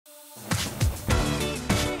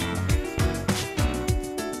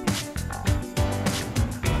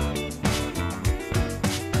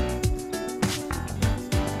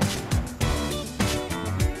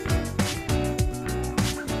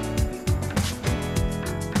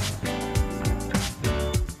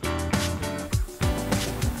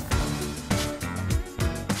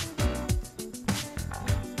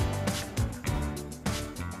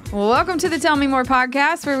Welcome to the Tell Me More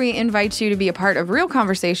podcast, where we invite you to be a part of real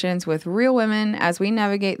conversations with real women as we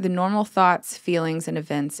navigate the normal thoughts, feelings, and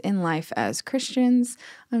events in life as Christians.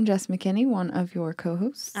 I'm Jess McKinney, one of your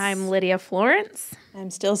co-hosts. I'm Lydia Florence. I'm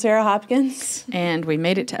still Sarah Hopkins. And we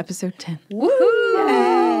made it to episode 10.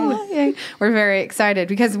 Woohoo! Yay. We're very excited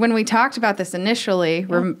because when we talked about this initially,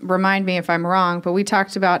 remind me if I'm wrong, but we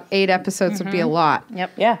talked about 8 episodes would be a lot.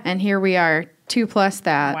 Yep. Yeah. And here we are, 2 plus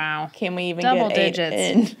that. Wow. Can we even Double get 8 digits.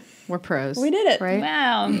 in? We're pros. We did it. Right?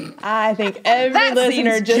 Wow. I think every That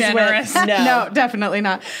listener seems just generous. went, No, definitely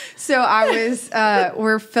not. So I was,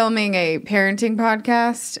 we're filming a parenting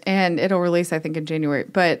podcast, and it'll release, I think, in January.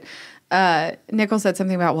 But Nicole said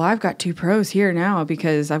something about, well, I've got 2 pros here now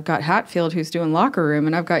because I've got Hatfield who's doing Locker Room,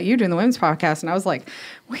 and I've got you doing the women's podcast. And I was like,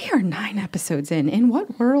 we are 9 episodes in. In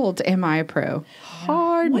what world am I a pro?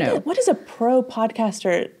 Hard no. What is a pro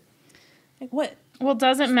podcaster? Like what? Well,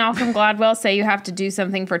 doesn't Malcolm Gladwell say you have to do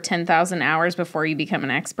something for 10,000 hours before you become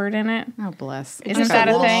an expert in it? Oh, bless. Isn't that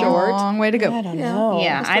a thing? Long way to go. I don't know.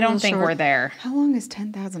 Yeah, I don't think we're there. How long is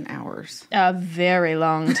 10,000 hours? A very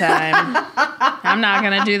long time. I'm not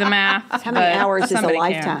going to do the math. How many hours is a somebody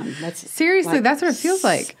lifetime? can. That's Seriously, like- that's what it feels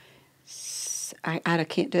like. I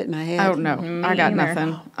can't do it in my head. I don't know. I got either.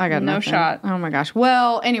 nothing. I got No nothing. shot. Oh my gosh.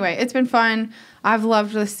 Well, anyway, it's been fun. I've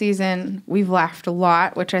loved this season. We've laughed a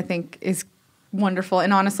lot, which I think is wonderful,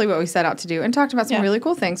 and honestly what we set out to do, and talked about some really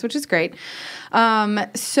cool things, which is great.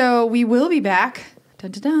 So we will be back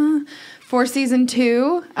for season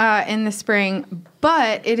 2 in the spring,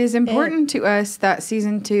 but it is important to us that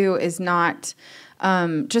season 2 is not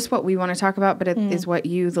just what we want to talk about, but it is what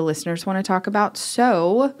you, the listeners, want to talk about.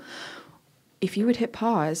 So if you would hit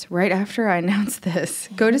pause right after I announce this,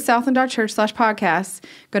 go to southland.church/podcasts,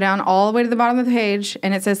 go down all the way to the bottom of the page,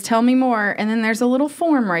 and it says, tell me more. And then there's a little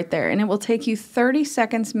form right there, and it will take you 30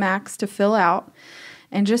 seconds max to fill out.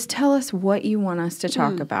 And just tell us what you want us to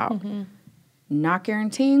talk about. Mm-hmm. Not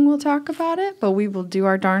guaranteeing we'll talk about it, but we will do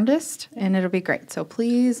our darndest, and it'll be great. So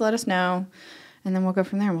please let us know, and then we'll go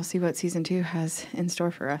from there, and we'll see what season 2 has in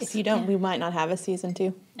store for us. If you don't, we might not have a season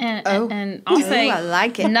 2. And I'll say, I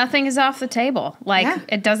like it. Nothing is off the table. Like,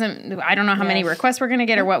 it doesn't, I don't know how many requests we're going to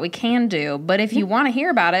get or what we can do, but if you want to hear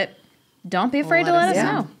about it, don't be afraid to let us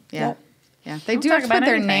know. Yeah. Yeah, they do talk have to put about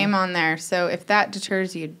their anything. name on there. So if that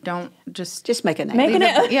deters you, don't just make a name. Make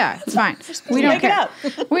it. Yeah, it's fine. We don't make it care. up.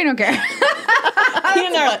 We don't care. You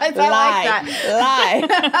know, lie.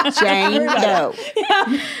 Jane Doe. We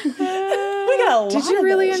got a lot Did you of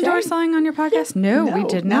really those. endorse lying on your podcast? No, we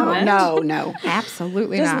did not. No.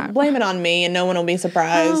 Absolutely Just not. blame it on me, and no one will be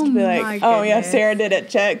surprised. Oh, Be my like, oh yeah, goodness. Sarah did it.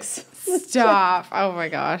 Checks. Stop. Oh my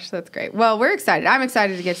gosh, that's great. Well, we're excited. I'm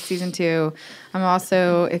excited to get to season 2. I'm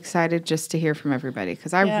also excited just to hear from everybody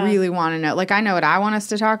because I really want to know. Like, I know what I want us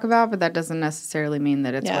to talk about, but that doesn't necessarily mean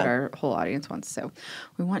that it's what our whole audience wants. So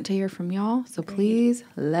we want to hear from y'all. So please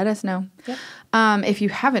let us know. Yep. If you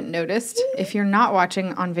haven't noticed, if you're not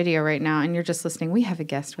watching on video right now and you're just listening, we have a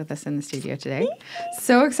guest with us in the studio today.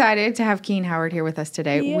 So excited to have Keene Howard here with us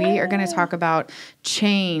today. Yeah. We are going to talk about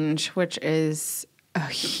change, which is a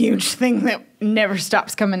huge thing that never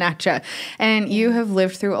stops coming at you. And you have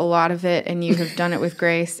lived through a lot of it, and you have done it with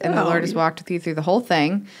grace, and the Lord has walked with you through the whole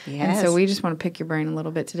thing. Yes. And so we just want to pick your brain a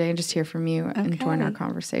little bit today and just hear from you and join our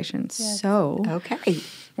conversation. Yes. So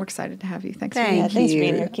we're excited to have you. Thanks for being here. Thanks for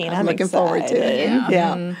being here, Keene. I'm looking forward to it.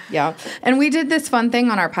 Yeah. And we did this fun thing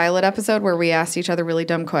on our pilot episode where we asked each other really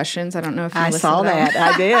dumb questions. I don't know if you listened saw to that.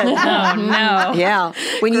 I did. Oh, no. Yeah.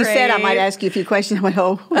 When you said I might ask you a few questions, I went,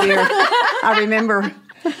 oh, dear. I remember.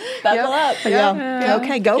 Buckle up. Yeah.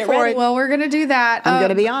 Okay, go for it. Well, we're going to do that. I'm going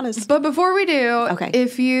to be honest. But before we do,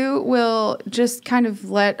 if you will just kind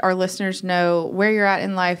of let our listeners know where you're at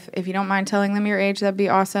in life, if you don't mind telling them your age, that'd be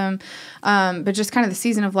awesome. But just kind of the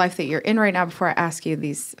season of life that you're in right now before I ask you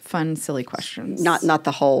these fun, silly questions. Not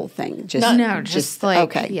the whole thing. Just just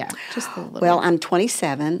like, just a little Well, bit. I'm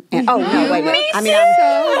 27. And, wait. I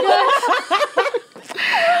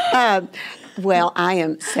mean, well, I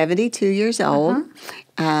am 72 years old.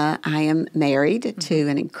 I am married to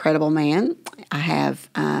an incredible man. I have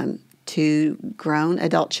 2 grown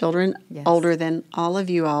adult children, older than all of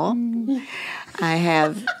you all. I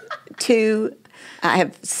have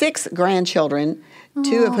 6 grandchildren,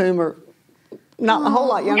 2 of whom are not a whole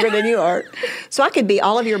lot younger than you are. So I could be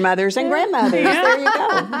all of your mothers and grandmothers. There you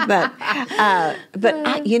go. But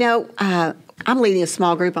I'm leading a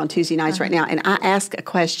small group on Tuesday nights right now, and I asked a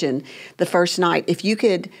question the first night. If you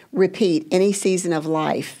could repeat any season of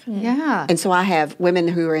life. Yeah. And so I have women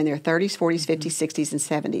who are in their 30s, 40s, 50s, 60s, and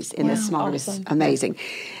 70s in this small group. It's amazing.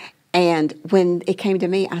 And when it came to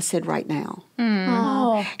me, I said, right now.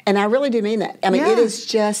 And I really do mean that. I mean,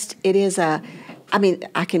 it is I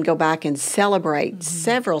can go back and celebrate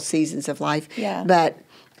several seasons of life, but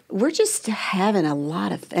we're just having a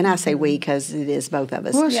lot of, and I say we because it is both of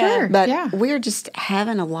us. Well, sure. But we're just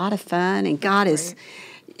having a lot of fun, and God is,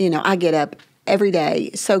 I get up every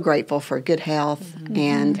day so grateful for good health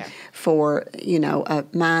and for, a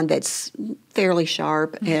mind that's fairly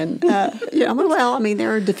sharp. And,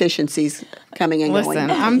 there are deficiencies coming and going.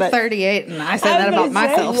 Listen, I'm 38 and I say that about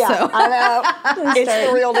myself. So I know. It's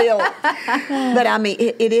the real deal. But I mean,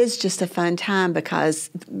 it is just a fun time because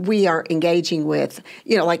we are engaging with,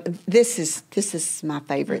 this is my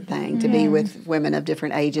favorite thing, to be with women of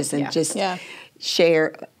different ages and just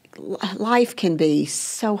share. Life can be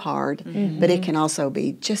so hard, but it can also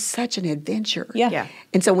be just such an adventure. Yeah.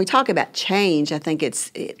 And so when we talk about change, I think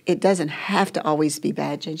it doesn't have to always be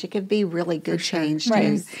bad change. It can be really good change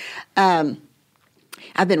too.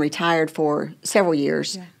 I've been retired for several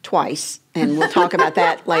years, twice, and we'll talk about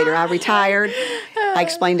that later. I retired. I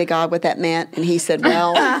explained to God what that meant, and He said,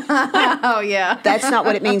 well, that's not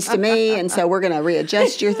what it means to me, and so we're going to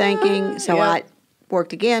readjust your thinking. So I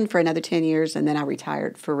worked again for another 10 years, and then I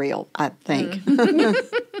retired for real, I think.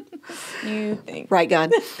 You think. Right,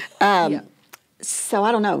 God. So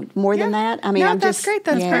I don't know. More than that? I mean, that's great.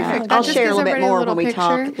 That's perfect. That I'll just share a gives little bit everybody a more little when we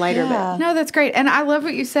picture. talk later. Yeah. No, that's great. And I love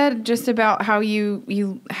what you said just about how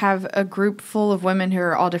you have a group full of women who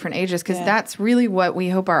are all different ages, because that's really what we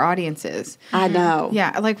hope our audience is. I know.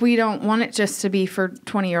 Yeah, like we don't want it just to be for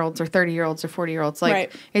 20-year-olds or 30-year-olds or 40-year-olds.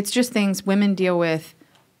 Like it's just things women deal with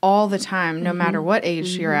all the time, no matter what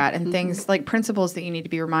age you're at, and things like principles that you need to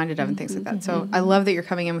be reminded of and things like that. So I love that you're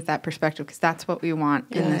coming in with that perspective, because that's what we want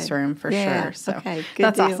in this room for sure. So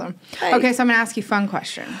that's awesome. Hey. Okay, so I'm going to ask you fun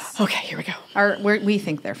questions. Okay, here we go. Or we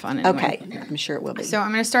think they're fun anyway. Okay, I'm sure it will be. So I'm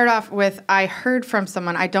going to start off with, I heard from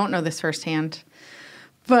someone, I don't know this firsthand,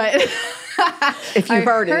 but if you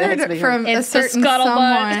heard it from a certain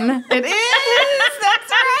someone. It is,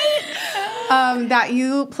 that's right. That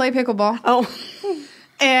you play pickleball. Oh.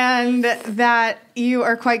 And that you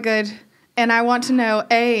are quite good. And I want to know,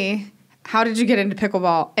 A, how did you get into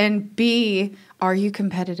pickleball? And B, are you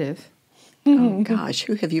competitive? Oh, gosh,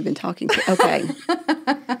 who have you been talking to? Okay.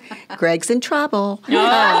 Greg's in trouble. Yes,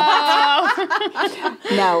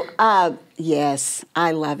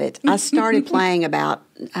 I love it. I started playing about,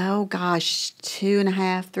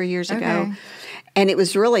 2.5, 3 years ago. And it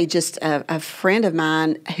was really just a friend of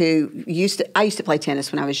mine who I used to play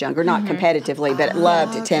tennis when I was younger, not competitively, but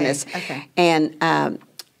loved tennis. Okay. And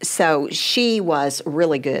so she was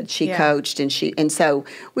really good. She coached, and so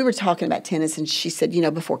we were talking about tennis, and she said,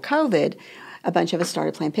 before COVID, a bunch of us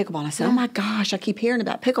started playing pickleball. And I said, oh my gosh, I keep hearing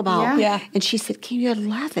about pickleball. Yeah. And she said, Keene, you'd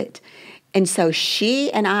love it. And so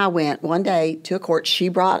she and I went one day to a court. She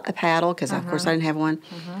brought a paddle because, of course, I didn't have one.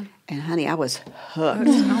 And, honey, I was hooked.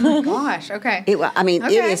 Oh, my gosh. Okay. It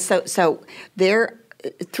is so there,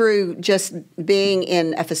 through just being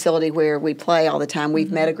in a facility where we play all the time,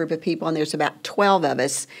 we've met a group of people, and there's about 12 of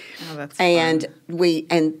us. Oh, that's and fun.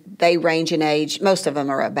 And they range in age. Most of them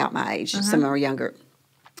are about my age. Some of them are younger.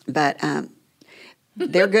 But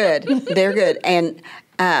they're good. They're good. And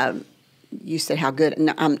you said how good.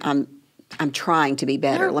 No, I'm trying to be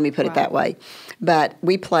better. Let me put it that way. But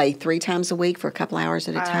we play 3 times a week for a couple hours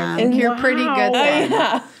at a time. I think you're pretty good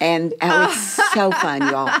then. And it's so fun,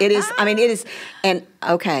 you all. It is. I mean, it is. And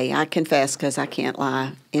okay, I confess, because I can't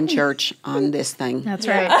lie, in church on this thing. That's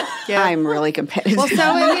right. I'm really competitive. Well, so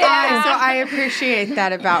am I. So I appreciate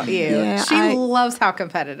that about you. Yeah, she loves how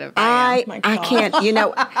competitive I am. I can't.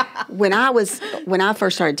 When I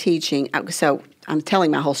first started teaching, so I'm telling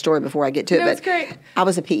my whole story before I get to it. That's but great. I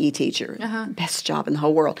was a PE teacher, best job in the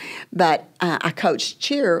whole world. But I coached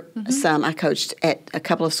cheer some. I coached at a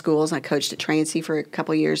couple of schools. I coached at Trancey for a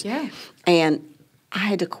couple of years. Yeah. And I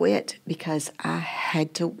had to quit because I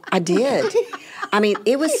did. I mean,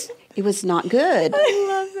 it was not good. I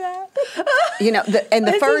love that. The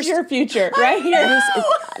this first is your future right here.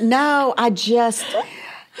 No, I just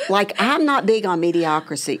I'm not big on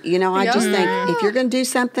mediocrity. I just think if you're going to do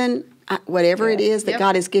something, whatever it is that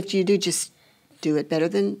God has gifted you to do, just do it better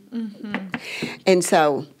than. And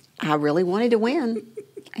so I really wanted to win,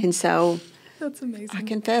 and so That's amazing. I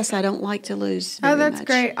confess I don't like to lose. Oh, that's much.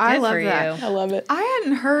 great. I Good love for that. you. I love it. I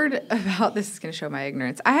hadn't heard about this. Is going to show my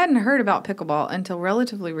ignorance. I hadn't heard about pickleball until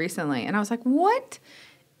relatively recently, and I was like, "What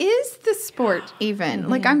is the sport even?"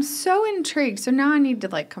 Like, I'm so intrigued. So now I need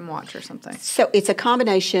to come watch or something. So it's a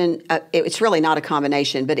combination. It's really not a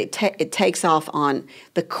combination, but it takes off on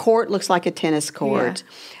the court. Looks like a tennis court.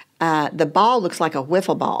 the ball looks like a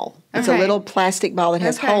wiffle ball. It's a little plastic ball that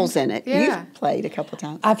has holes in it. Yeah. You've played a couple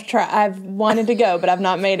times. I've wanted to go, but I've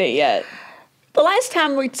not made it yet. The last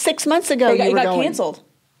time 6 months ago, It you were got going. canceled.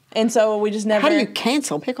 And so we just never. How do you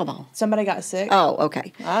cancel pickleball? Somebody got sick. Oh,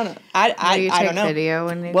 okay. I don't know. I Do you I take don't know. video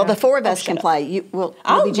when you Well, go? the four of us can play. We'll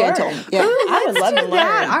I'll be gentle. learn. Yeah. I would love to learn.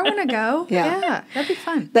 Yeah, I want to go. Yeah. Yeah, that'd be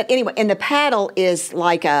fun. But anyway, and the paddle is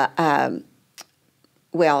like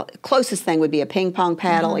closest thing would be a ping pong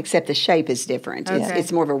paddle, except the shape is different. Okay.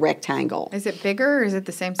 It's more of a rectangle. Is it bigger or is it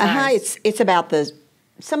the same size? It's about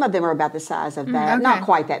some of them are about the size of that, okay. not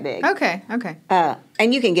quite that big. Okay.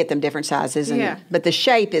 And you can get them different sizes. Yeah. But the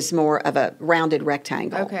shape is more of a rounded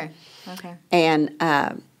rectangle. Okay. And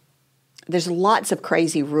there's lots of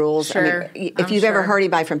crazy rules. Sure. I mean, if you've ever heard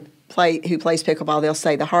anybody who plays pickleball, they'll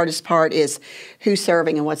say the hardest part is who's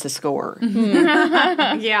serving and what's the score.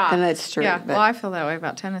 Yeah. And that's true. Yeah. But, Well, I feel that way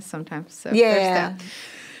about tennis sometimes. So Yeah. there's that.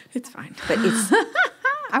 It's fine. but it's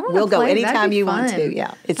I wanna we'll go play. That'd anytime be you want fun. to.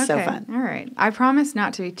 Yeah, it's so Okay, fun. All right. I promise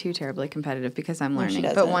not to be too terribly competitive because I'm learning.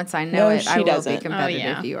 But doesn't. once I know No, it, I she will doesn't. be Oh, competitive.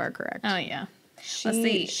 yeah. You are correct. Oh yeah. Let's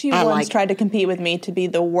see. She I once like- tried to compete with me to be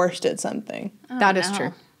the worst at something. That is no.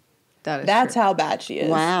 true. That is That's true. how bad she is.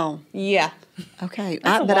 Wow. Yeah. Okay. a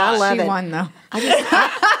But I lot. love She it. won though.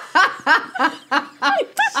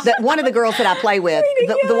 One of the girls that I play with,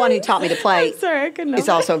 the one who taught me to play, Sorry, I couldn't. is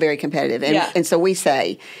also very competitive. And, Yeah. and so we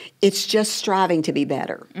say, it's just striving to be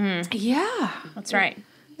better. Yeah. That's right.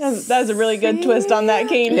 That was a really good twist on that,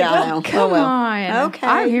 Keene. Yeah, I know. Come on. Okay.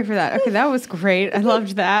 I'm here for that. Okay, that was great. I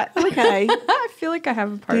loved that. Okay. I feel like I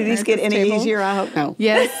have a partner. Do these at get this any table. easier? I hope no.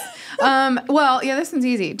 Yes. Well, yeah, this one's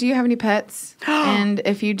easy. Do you have any pets? And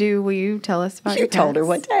if you do, will you tell us about You your told her pets?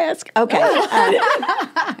 what to ask. Okay.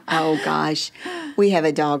 Oh, gosh. We have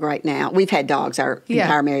a dog right now. We've had dogs our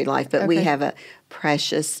entire married life, but we Okay. have a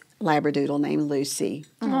precious Labradoodle named Lucy.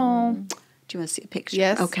 Oh. Do you want to see a picture?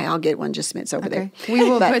 Yes. Okay, I'll get one just a minute. It's over Okay. there. We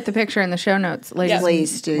will But put the picture in the show notes, ladies. and-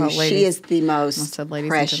 Please do. well, She ladies. is the Almost most said ladies and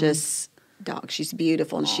precious dog. She's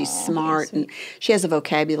beautiful and she's smart. And she has a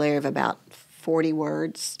vocabulary of about 40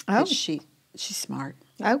 words. Oh. But she's smart.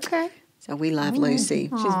 Okay. So we love Lucy.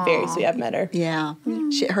 She's very sweet. I've met her. Yeah.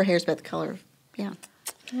 Her hair's about the color of,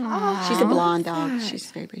 She's a blonde dog.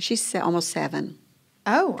 She's very pretty. She's almost 7.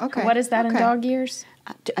 Oh, okay. What is that in Okay. dog years?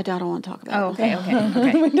 I don't want to talk about Oh, it.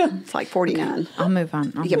 okay. It's like 49. I'll move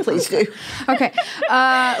on. Yeah, please do. Okay.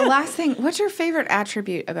 Last thing. What's your favorite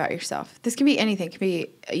attribute about yourself? This can be anything. It can be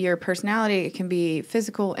your personality. It can be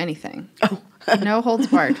physical. Anything. Oh. No holds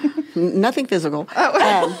barred. Nothing physical.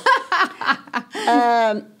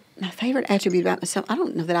 My favorite attribute about myself, I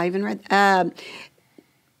don't know that I even read.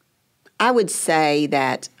 I would say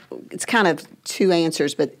that it's kind of two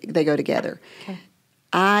answers, but they go together.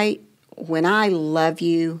 Okay. When I love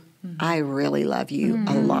you, I really love you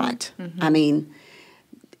a lot. I mean,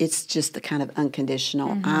 it's just the kind of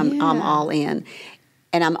unconditional. I'm all in,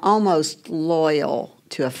 and I'm almost loyal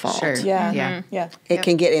to a fault. Sure. Yeah. Yeah. Yeah. It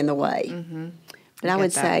can get in the way. But I get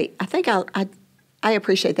would that. say, I think I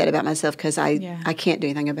appreciate that about myself because I can't do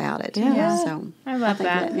anything about it. Yeah. So I love think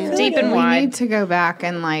that. yeah. Deep and We wide. need to go back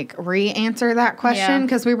and like re-answer that question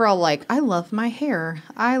because we were all like, "I love my hair.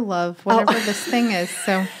 I love whatever this thing is."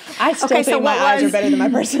 So, I still Okay, so think my what eyes was- are better than my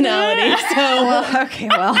personality. okay,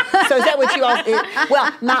 well, So is that what you all?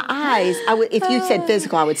 Well, my eyes. If you said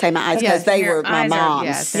physical, I would say my eyes because Yes, they your were my eyes are- mom's.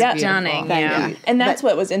 yes, Yeah. Stunning. Thank Yeah. you. And that's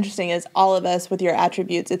what was interesting is all of us with your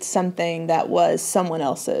attributes, it's something that was someone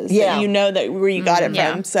else's. Yeah. You know that where you got it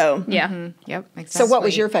Yeah. from. So Yeah. yep. Exactly. So what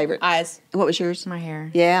was your favorite? eyes. And what was yours? my hair?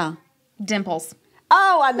 Yeah. Dimples.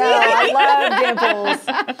 Oh, I know. I love dimples.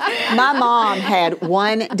 My mom had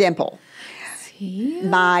one dimple.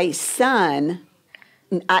 My son,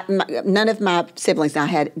 none of my siblings and I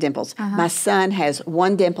had dimples. My son has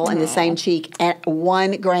one dimple in the same cheek, and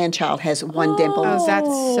one grandchild has one dimple. Oh, that's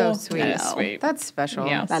so sweet. That is sweet. That's special.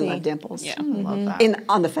 Yeah. I love dimples. Yeah. I love that.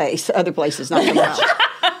 On the face, other places not so much.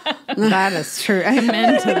 That is true.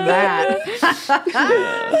 Amen to that.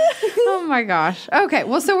 Oh my gosh. Okay.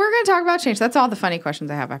 Well, so we're going to talk about change. That's all the funny questions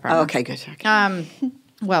I have. I promise. Okay, good. Okay.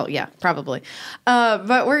 Well, yeah, probably.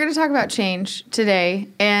 But we're going to talk about change today.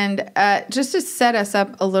 And just to set us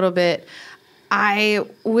up a little bit, I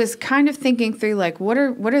was kind of thinking through, like, what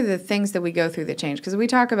are the things that we go through that change? Because we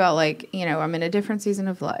talk about, like, I'm in a different season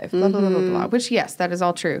of life, blah, blah, blah, blah, blah, which, yes, that is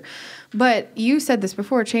all true. But you said this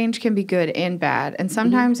before, change can be good and bad. And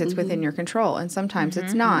sometimes it's within your control, and sometimes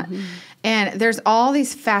it's not. And there's all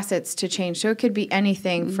these facets to change. So it could be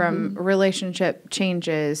anything from relationship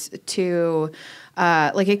changes to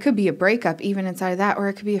like it could be a breakup even inside of that, or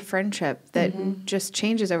it could be a friendship that just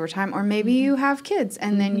changes over time. Or maybe you have kids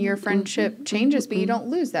and then your friendship changes, but you don't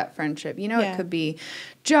lose that friendship. You know, it could be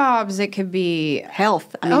jobs, it could be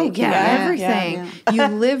health. I mean, everything. You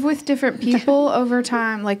live with different people over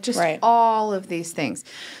time, like just all of these things.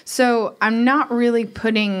 So I'm not really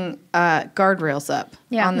putting guardrails up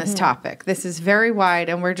on this topic. This is very wide,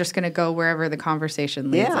 and we're just going to go wherever the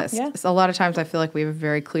conversation leads us. Yeah. So a lot of times I feel like we have a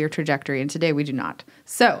very clear trajectory, and today we do not.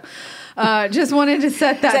 So just wanted to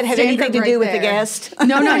set that. Does that have anything to do with the guest?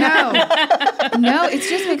 No. No, it's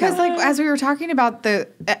just because, like, as we were talking about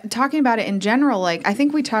it in general, like, I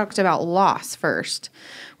think we talked about loss first.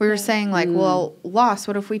 We were saying, like, well, loss,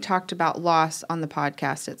 what if we talked about loss on the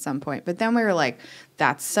podcast at some point? But then we were like,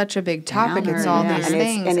 that's such a big topic. It's all these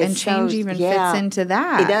things. And change even fits into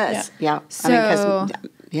that. It does. Yeah. So,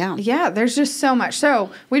 there's just so much. So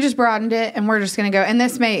we just broadened it, and we're just going to go. And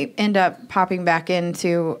this may end up popping back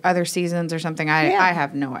into other seasons or something. I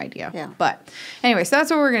have no idea. Yeah. But anyway, so that's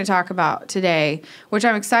what we're going to talk about today, which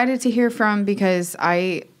I'm excited to hear from, because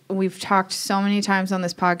we've talked so many times on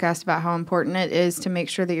this podcast about how important it is to make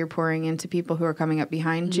sure that you're pouring into people who are coming up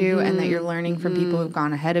behind you and that you're learning from people who've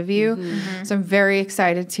gone ahead of you. So I'm very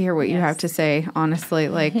excited to hear what you have to say, honestly.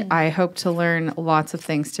 Like, I hope to learn lots of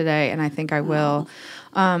things today, and I think I will.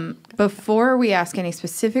 Before we ask any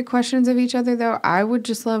specific questions of each other, though, I would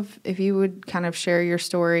just love if you would kind of share your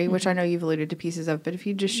story, which I know you've alluded to pieces of, but if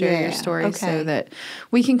you just share your story so that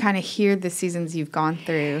we can kind of hear the seasons you've gone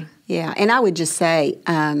through. Yeah, and I would just say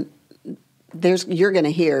you're going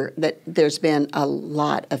to hear that there's been a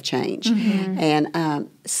lot of change. And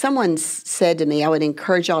someone said to me, I would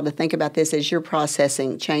encourage y'all to think about this as you're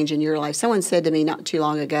processing change in your life. Someone said to me not too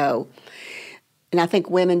long ago, and I think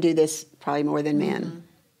women do this probably more than men,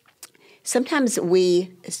 sometimes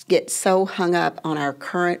we get so hung up on our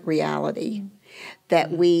current reality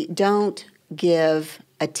that we don't give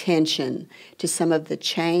attention to some of the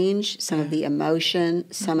change, some of the emotion,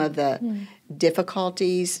 some of the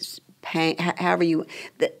difficulties, pain, however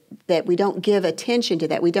that we don't give attention to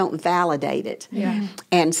that. We don't validate it.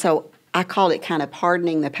 And so I call it kind of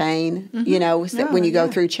pardoning the pain, when you go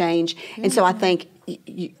through change. And so I think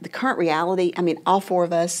the current reality, I mean, all four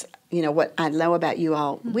of us, what I know about you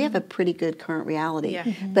all, we have a pretty good current reality.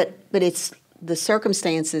 But it's the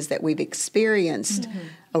circumstances that we've experienced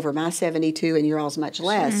over my 72 and your all's much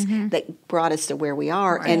less that brought us to where we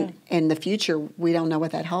are. Right. And the future, we don't know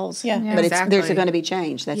what that holds. But there's going to be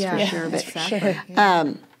change, that's for sure.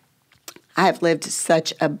 But, I have lived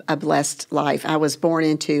such a blessed life. I was born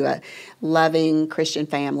into a loving Christian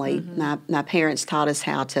family. My parents taught us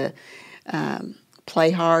how to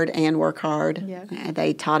play hard and work hard.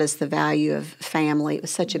 They taught us the value of family. It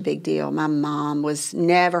was such a big deal. My mom was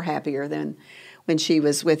never happier than when she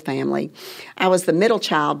was with family. I was the middle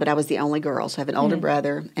child, but I was the only girl. So I have an older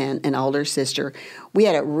brother and an older sister. We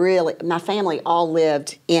had my family all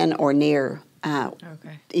lived in or near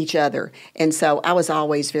each other. And so I was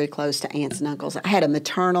always very close to aunts and uncles. I had a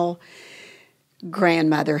maternal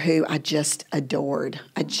grandmother who I just adored.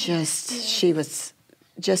 She was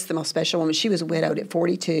just the most special woman. She was widowed at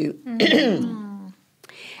 42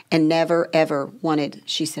 and never, ever wanted,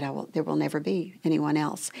 she said, there will never be anyone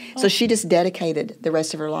else. So she just dedicated the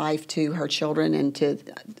rest of her life to her children and to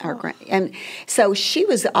our and so she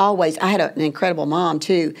was always, I had an incredible mom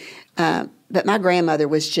too, but my grandmother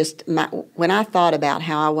was just, when I thought about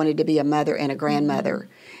how I wanted to be a mother and a grandmother,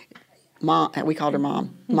 Mom, we called her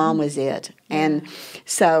Mom. Mom was it. And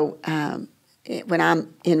so when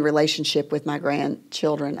I'm in relationship with my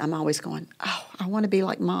grandchildren, I'm always going, I want to be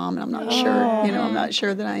like Mom, and I'm not sure. I'm not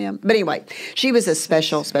sure that I am. But anyway, she was a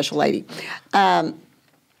special, special lady.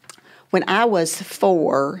 When I was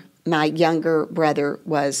 4, my younger brother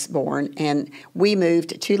was born, and we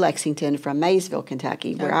moved to Lexington from Maysville,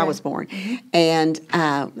 Kentucky, where I was born. And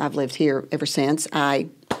I've lived here ever since. I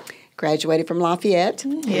graduated from Lafayette.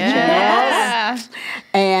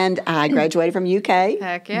 And I graduated from UK.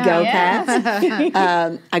 Heck yeah. Go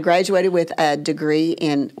Cats. I graduated with a degree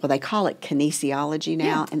in, they call it kinesiology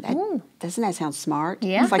now. And doesn't that sound smart?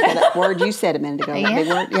 Yeah. It's like that word you said a minute ago. That big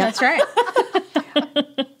word. That's right.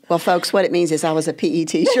 Well, folks, what it means is I was a PE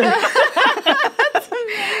teacher.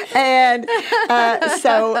 And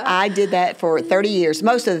so I did that for 30 years.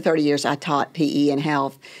 Most of the 30 years I taught PE and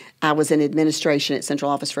health. I was in administration at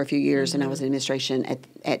Central Office for a few years, and I was in administration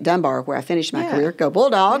at Dunbar, where I finished my career. Go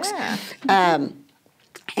Bulldogs.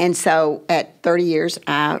 And so at 30 years,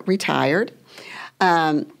 I retired.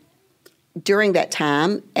 During that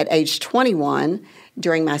time, at age 21,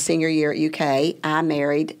 during my senior year at UK, I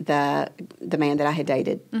married the man that I had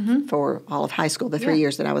dated for all of high school, the 3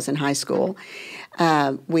 years that I was in high school.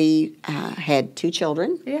 We had 2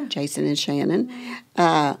 children, Jason and Shannon.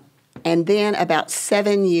 And then about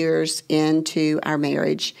 7 years into our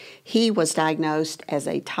marriage, he was diagnosed as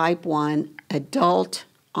a type 1 adult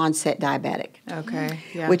onset diabetic. Okay.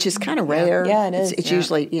 Yeah. Which is kind of rare. Yeah, it is. It's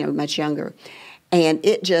usually, much younger. And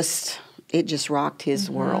it just rocked his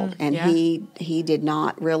world. And he did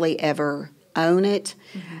not really ever own it.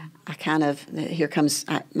 I kind of, here comes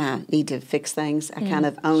my need to fix things. I kind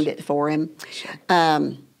of owned it for him. Sure.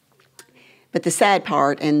 But the sad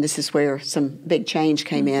part, and this is where some big change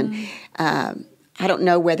came in, I don't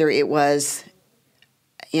know whether it was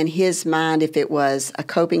in his mind, if it was a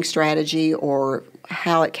coping strategy or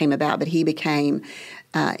how it came about, but he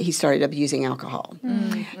started abusing alcohol.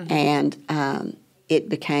 And it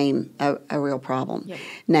became a real problem. Yep.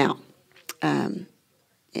 Now,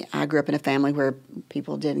 I grew up in a family where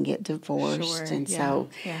people didn't get divorced, and so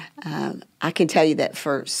I can tell you that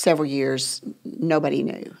for several years, nobody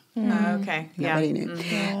knew. Nobody knew.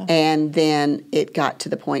 And then it got to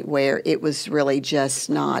the point where it was really just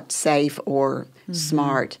not safe or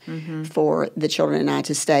smart for the children and I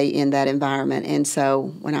to stay in that environment. And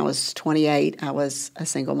so when I was 28, I was a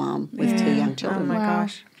single mom with 2 young children. Oh my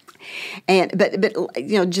gosh. And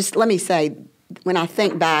but just let me say, when I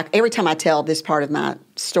think back, every time I tell this part of my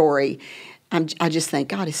story, I just think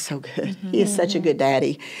God is so good. He is such a good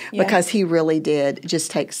daddy because he really did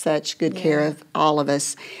just take such good care of all of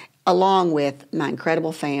us, along with my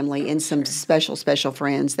incredible family and some special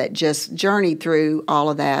friends that just journeyed through all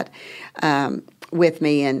of that with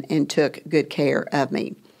me and took good care of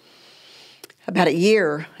me. About a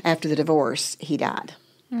year after the divorce, he died.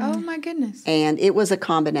 Oh, my goodness. And it was a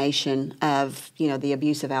combination of, the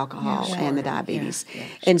abuse of alcohol and the diabetes. Yeah, sure.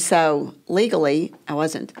 And so legally, I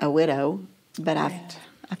wasn't a widow, but I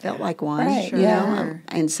felt like one. Right. Sure.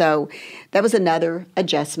 And so that was another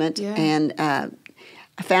adjustment. Yeah. And I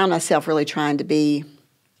found myself really trying to be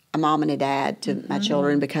a mom and a dad to my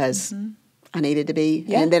children because I needed to be.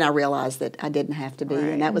 Yeah. And then I realized that I didn't have to be. Right.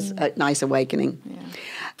 And that was a nice awakening.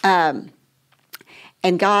 Yeah.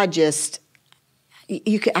 And God just...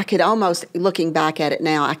 I could almost, looking back at it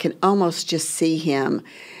now, I can almost just see him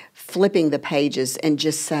flipping the pages and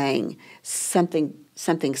just saying,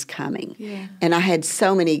 something's coming. Yeah. And I had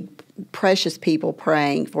so many precious people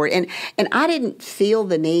praying for it. And I didn't feel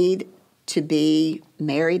the need to be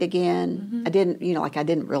married again. I didn't, I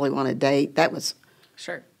didn't really want to date. That was...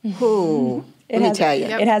 Sure. Ooh, let me tell you.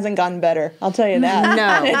 It hasn't gotten better. I'll tell you that.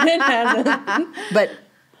 No. It hasn't. But...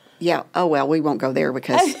 yeah, oh well, we won't go there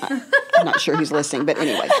because I'm not sure who's listening. But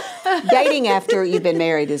anyway, dating after you've been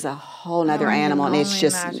married is a whole nother animal, and it's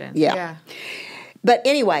just, yeah. But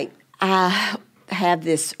anyway, I have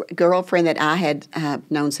this girlfriend that I had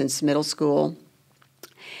known since middle school,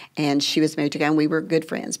 and she was married to a guy, and we were good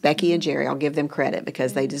friends. Becky and Jerry, I'll give them credit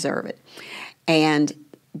because they deserve it. And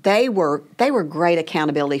they were great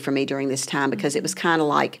accountability for me during this time because it was kind of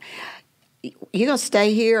like, you going to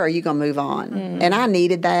stay here or are you going to move on? And I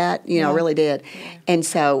needed that, I really did. Yeah. And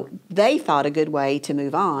so they thought a good way to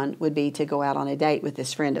move on would be to go out on a date with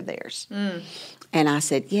this friend of theirs. And I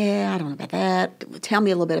said, I don't know about that. Tell me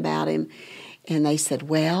a little bit about him. And they said,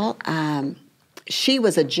 well, she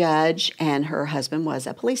was a judge and her husband was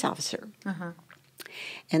a police officer.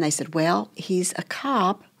 And they said, well, he's a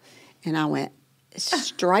cop. And I went,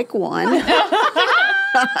 strike one.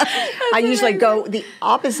 I usually go the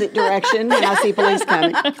opposite direction when I see police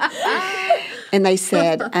coming. And they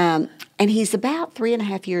said, and he's about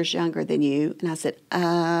 3.5 years younger than you. And I said,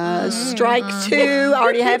 strike 2. I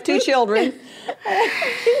already have 2 children.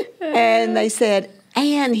 And they said,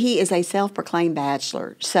 and he is a self-proclaimed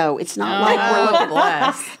bachelor. So it's not like we're looking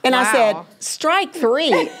at. And I said, strike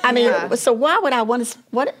 3. I mean, so why would I want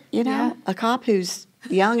to, a cop who's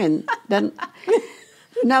young and doesn't...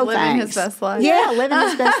 No, living thanks. His best life. Yeah, living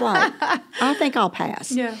his best life. I think I'll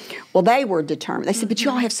pass. Yeah. Well, they were determined. They said, but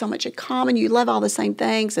you all have so much in common. You love all the same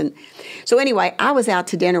things. And so anyway, I was out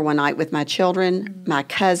to dinner one night with my children, my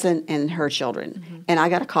cousin, and her children. And I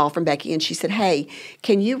got a call from Becky, and she said, hey,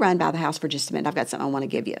 can you run by the house for just a minute? I've got something I want to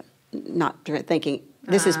give you. Not thinking,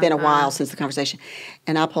 this has been a while since the conversation.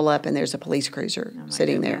 And I pull up, and there's a police cruiser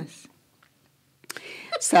sitting there.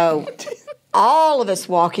 So all of us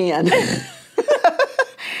walk in.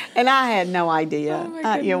 And I had no idea,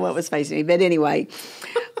 what was facing me. But anyway,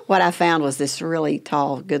 what I found was this really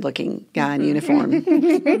tall, good-looking guy in uniform.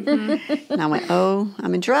 And I went, oh,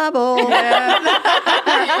 I'm in trouble. Yep.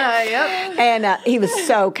 And he was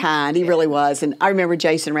so kind. He really was. And I remember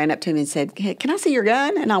Jason ran up to me and said, hey, can I see your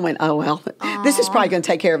gun? And I went, oh, well, this is probably going to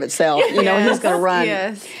take care of itself. You know, he's going to run.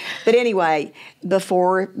 Yes. But anyway,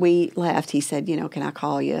 before we left, he said, can I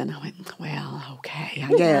call you? And I went, well, okay,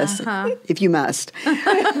 I guess, if you must.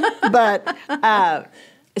 But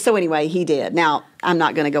so anyway, he did. Now, I'm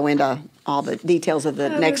not going to go into all the details of the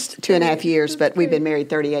next 2.5 years, but we've been married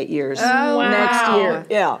 38 years. Oh, wow. Next year.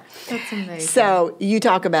 Yeah. That's amazing. So you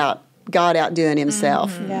talk about God outdoing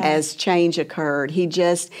himself as change occurred. He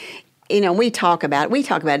just, we talk about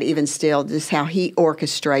it even still, just how he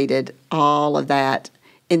orchestrated all of that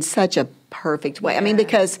in such a perfect way. I mean,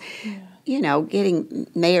 because, getting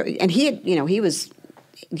married, and he had, he was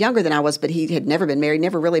younger than I was, but he had never been married,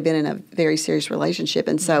 never really been in a very serious relationship.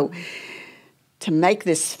 And so to make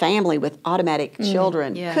this family with automatic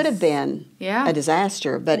children could have been a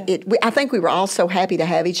disaster. But I think we were all so happy to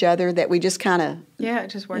have each other that we just kind of it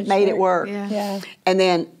just worked. made it work. Yeah. And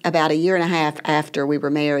then about 1.5 years after we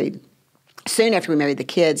were married, soon after we married, the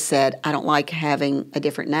kids said, I don't like having a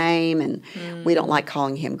different name, and we don't like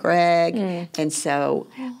calling him Greg. And so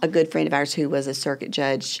a good friend of ours who was a circuit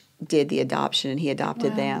judge did the adoption, and he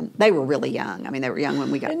adopted them. They were really young. I mean, they were young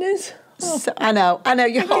when we got. Goodness. So, I know.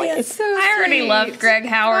 You're It's so I already sweet. loved Greg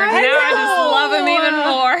Howard. Now I just love him even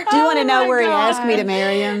more. Do you want to know where he asked me to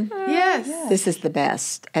marry him? Yes. This is the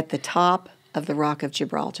best. At the top of the Rock of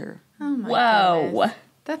Gibraltar. Oh my Whoa. goodness.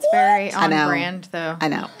 That's very on know. brand, though. I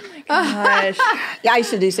know. Gosh. Yeah, I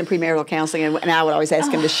used to do some premarital counseling, and I would always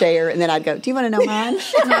ask him to share, and then I'd go, do you want to know mine?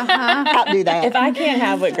 I'll do that. If I can't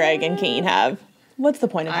have what Greg and Keene have, what's the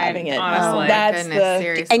point of having it? honestly. That's Goodness,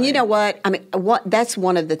 seriously. And you know what? I mean, that's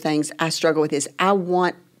one of the things I struggle with is I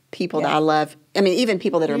want people that I love, I mean, even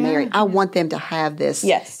people that are married, I want them to have this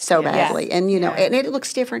so badly. And, and it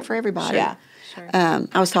looks different for everybody. Yeah. Sure.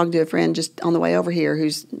 I was talking to a friend just on the way over here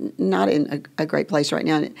who's not in a great place right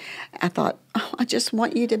now. And I thought, I just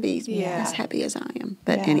want you to be as happy as I am.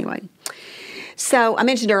 But anyway. So I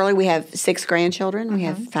mentioned earlier we have 6 grandchildren. We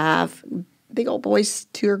have 5 big old boys.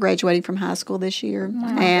 2 are graduating from high school this year.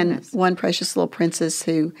 And one precious little princess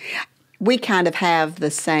who we kind of have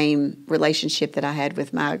the same relationship that I had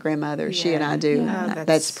with my grandmother. Yeah. She and I do. Oh,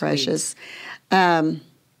 that's precious.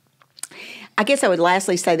 I guess I would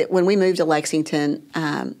lastly say that when we moved to Lexington,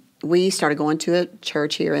 we started going to a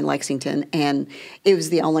church here in Lexington, and it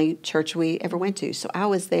was the only church we ever went to. So I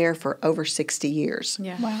was there for over 60 years.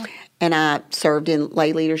 Yeah. Wow. And I served in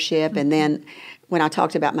lay leadership. And then when I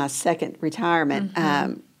talked about my second retirement,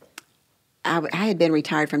 I had been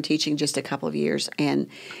retired from teaching just a couple of years, and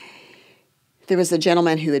there was a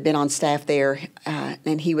gentleman who had been on staff there,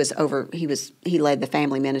 and he led the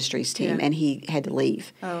family ministries team, and he had to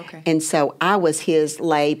leave. Oh, okay. And so I was his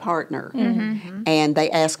lay partner, and they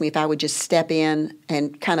asked me if I would just step in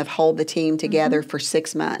and kind of hold the team together for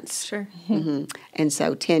 6 months. Sure. And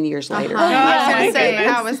so 10 years later. I was going to say,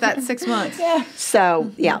 how was that 6 months?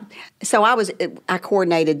 So, So I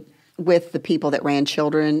coordinated with the people that ran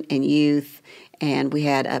children and youth, and we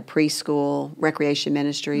had a preschool, recreation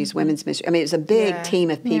ministries, women's ministry. I mean, it was a big team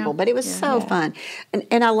of people, but it was so fun.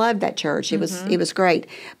 And I loved that church. It was great.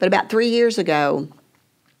 But about 3 years ago,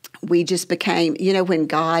 we just became, when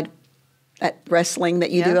God, that wrestling that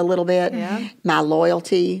you do a little bit, my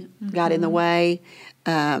loyalty got in the way.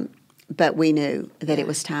 But we knew that it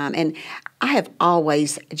was time. And I have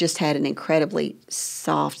always just had an incredibly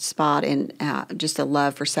soft spot and just a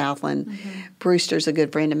love for Southland. Brewster's a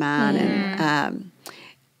good friend of mine. And,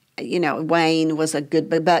 Wayne was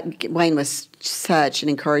but Wayne was such an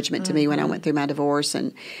encouragement to me when I went through my divorce.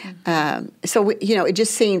 And so, it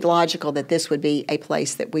just seemed logical that this would be a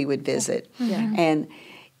place that we would visit. And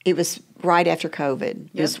it was right after COVID.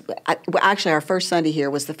 It was, actually, our first Sunday here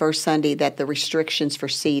was the first Sunday that the restrictions for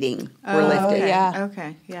seating were lifted.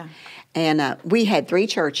 Okay, yeah. And we had 3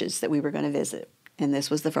 churches that we were going to visit, and this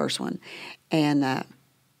was the first one. And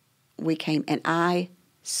we came, and I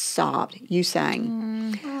sobbed. You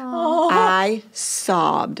sang. I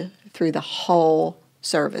sobbed through the whole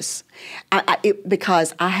service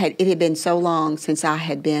because it had been so long since I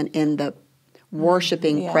had been in the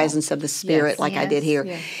worshiping presence of the Spirit like I did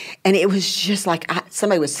here. And it was just like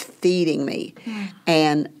somebody was feeding me.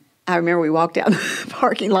 And I remember we walked out the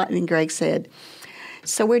parking lot, and Greg said,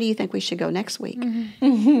 so where do you think we should go next week?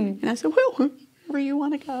 And I said, well, where you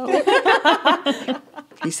want to go?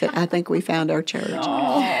 He said, I think we found our church.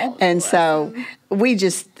 And so we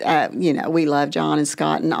just, we love John and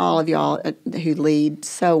Scott and all of y'all who lead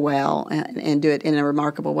so well and do it in a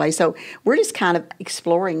remarkable way. So we're just kind of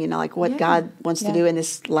exploring, like what God wants to do in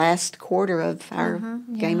this last quarter of our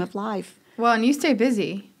game of life. Well, and you stay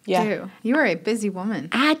busy. Too. You are a busy woman.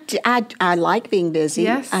 I like being busy.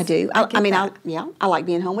 Yes, I do. I like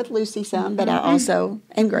being home with Lucy some, but I also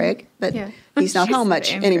and Greg, but he's not home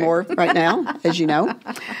much anymore right now, as you know.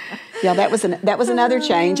 Yeah, that was another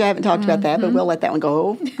change. I haven't talked about that, but we'll let that one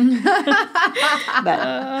go.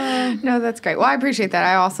 No, that's great. Well, I appreciate that.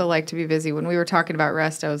 I also like to be busy. When we were talking about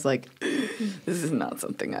rest, I was like, this is not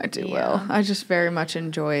something I do well. I just very much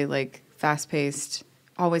enjoy fast-paced.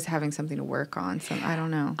 Always having something to work on. So I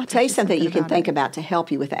don't know. I'll tell you something you can think about to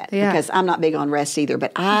help you with that. Because I'm not big on rest either.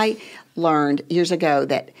 But I learned years ago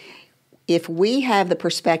that if we have the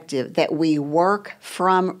perspective that we work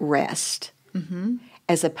from rest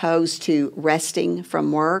as opposed to resting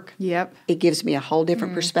from work, it gives me a whole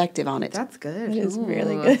different perspective on it. That's good. It is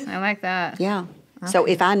really good. I like that. Yeah. Okay. So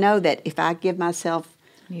if I know that if I give myself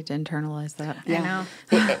need to internalize that. I know.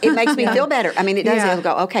 It makes me feel better. I mean, it does. Yeah. I'll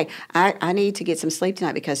go, okay, I need to get some sleep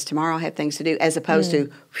tonight because tomorrow I have things to do, as opposed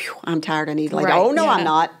to, I'm tired, I need to lay down. Oh, no, I'm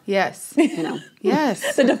not. Yes.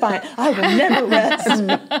 Yes. The defiant, I will never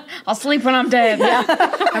rest. I'll sleep when I'm dead. Yeah.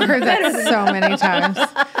 I've heard that so many times.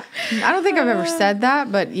 I don't think I've ever said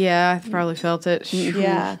that, but I've probably felt it.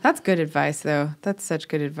 Yeah. That's good advice, though. That's such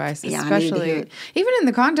good advice, Yeah, especially even in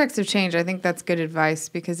the context of change. I think that's good advice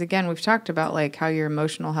because, again, we've talked about how your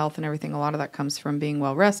emotional health and everything. A lot of that comes from being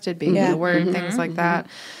well rested, being in the Word, things like that.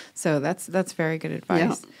 So that's very good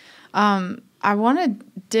advice. Yeah. I want to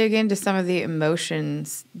dig into some of the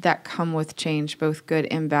emotions that come with change, both good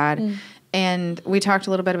and bad. And we talked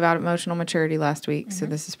a little bit about emotional maturity last week, so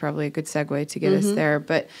this is probably a good segue to get us there.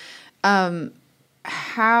 But how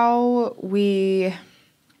I'm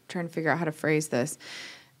trying to figure out how to phrase this,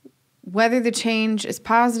 whether the change is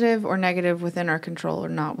positive or negative within our control or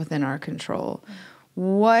not within our control,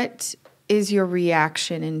 what is your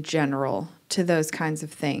reaction in general to those kinds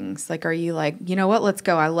of things? Are you like, you know what, let's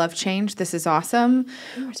go, I love change, this is awesome?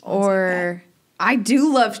 Or... I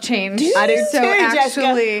do love change. I do so too,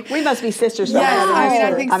 actually, Jessica. We must be sisters. Yes,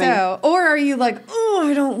 I think so. Or are you like, oh,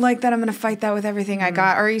 I don't like that, I'm going to fight that with everything I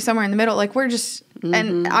got? Or are you somewhere in the middle? We're just,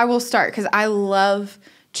 and I will start because I love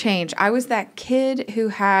change. I was that kid who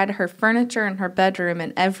had her furniture in her bedroom,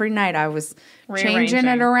 and every night I was changing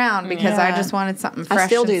it around because I just wanted something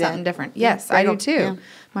fresh and something different. Yes, I do too. Yeah.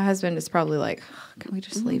 My husband is probably like, can we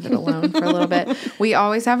just leave it alone for a little bit? We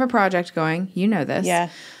always have a project going. You know this. Yeah.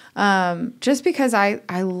 Just because I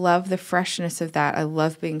love the freshness of that. I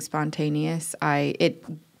love being spontaneous. It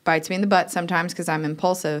bites me in the butt sometimes because I'm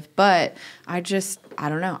impulsive, but I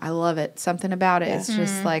don't know. I love it. Something about it. Yeah. It's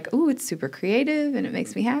just it's super creative and it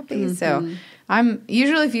makes me happy. So I'm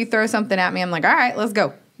usually, if you throw something at me, I'm like, all right, let's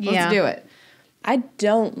go. Let's do it. I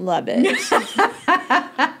don't love it.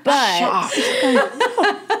 But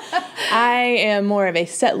I am more of a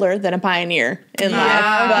settler than a pioneer in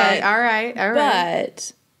life. Okay. All right.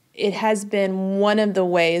 But it has been one of the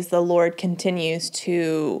ways the Lord continues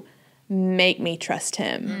to make me trust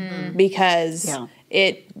Him because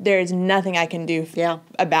there's nothing I can do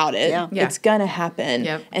about it. Yeah. It's gonna happen.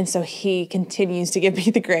 Yep. And so He continues to give me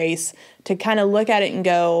the grace to kind of look at it and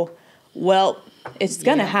go, well, it's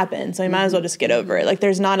gonna happen, so you might as well just get over it.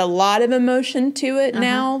 There's not a lot of emotion to it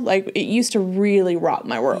now. It used to really rock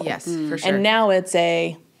my world. Yes, for sure. And now it's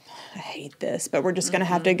I hate this, but we're just gonna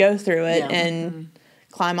have to go through it and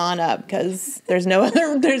climb on up because there's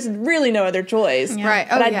really no other choice. Yeah. Right.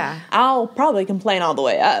 But I'll probably complain all the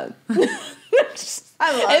way up.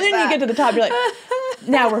 I love and then you get to the top, you're like,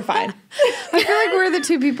 now we're fine. I feel like we're the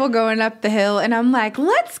two people going up the hill, and I'm like,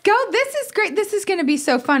 let's go. This is great. This is going to be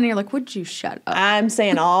so fun. And you're like, would you shut up? I'm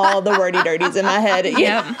saying all the wordy dirties in my head.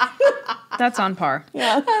 Yep. That's on par.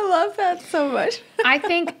 Yeah. I love that so much. I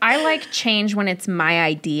think I like change when it's my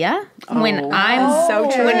idea. When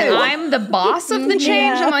I'm the boss of the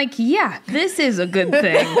change, I'm like, this is a good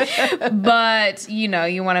thing. But,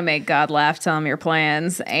 you want to make God laugh, tell him your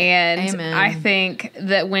plans. And Amen. I think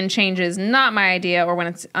that when change is not my idea or when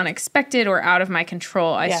it's unexpected or out of my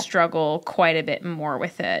control, I struggle quite a bit more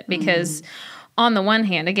with it because on the one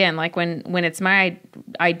hand, again, when it's my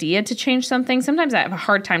idea to change something, sometimes I have a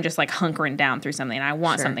hard time just hunkering down through something. I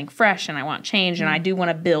want something fresh and I want change and I do want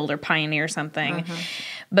to build or pioneer something.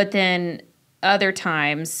 But then other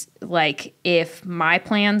times, if my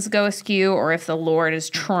plans go askew or if the Lord is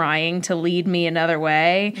trying to lead me another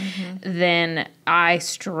way, then I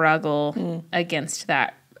struggle against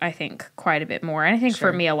that, I think, quite a bit more. And I think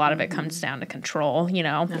for me, a lot of it comes down to control,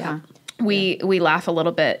 Yeah. we laugh a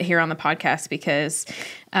little bit here on the podcast because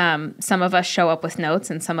some of us show up with notes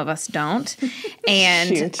and some of us don't. And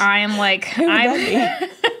Shoot. I am like,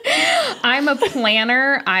 I'm a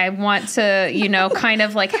planner. I want to, kind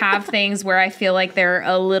of like have things where I feel like they're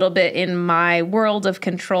a little bit in my world of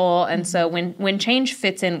control. And so when change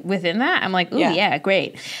fits in within that, I'm like, ooh, yeah,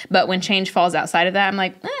 great. But when change falls outside of that, I'm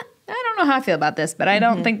like, I don't know how I feel about this, but I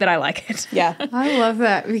don't think that I like it. Yeah. I love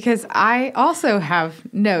that because I also have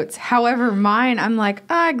notes. However, mine, I'm like,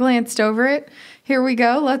 I glanced over it. Here we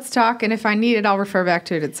go. Let's talk. And if I need it, I'll refer back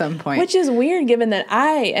to it at some point. Which is weird given that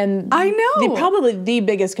I know probably the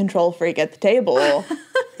biggest control freak at the table.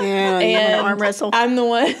 Yeah, you want to arm wrestle? I'm the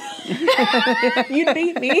one. You'd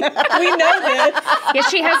beat me. We know this. Yeah,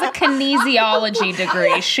 she has a kinesiology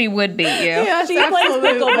degree. She would beat you. Yeah, she plays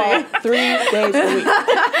pickleball 3 days a week.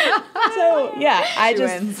 So yeah,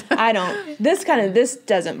 I don't. This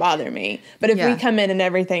doesn't bother me. But if we come in and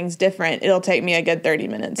everything's different, it'll take me a good 30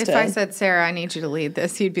 minutes. If I said, Sarah, I need you to lead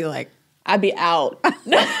this, you'd be like, I'd be out.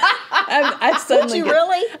 I'd suddenly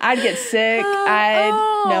I'd get sick.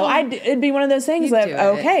 It'd be one of those things that,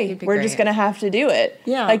 okay, we're just going to have to do it.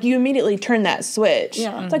 Yeah. Like you immediately turn that switch.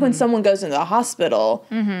 Yeah. It's like when someone goes into the hospital,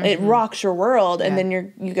 it rocks your world. And then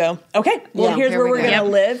you go, okay, well, here's where we're going to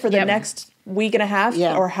live for the next week and a half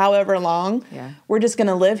or however long. Yeah. We're just going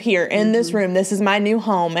to live here in this room. This is my new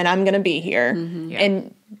home and I'm going to be here.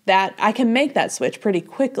 And that I can make that switch pretty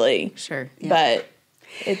quickly. Sure. Yeah. But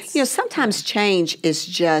it's sometimes change is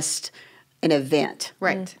just an event.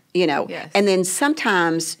 Right. Yes. And then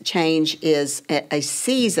sometimes change is a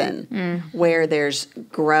season where there's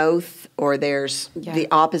growth or there's the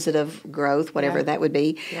opposite of growth, whatever that would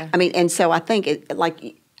be. Yeah. I mean, and so I think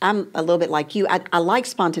I'm a little bit like you. I like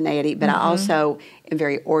spontaneity, but I also am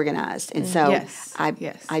very organized. And so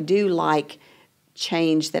I do like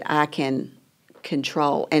change that I can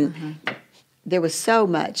control. And there was so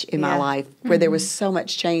much in my life where there was so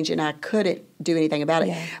much change and I couldn't do anything about it.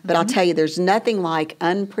 Yeah. But I'll tell you, there's nothing like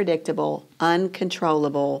unpredictable,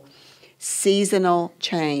 uncontrollable, seasonal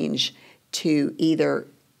change to either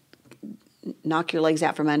knock your legs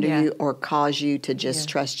out from under you or cause you to just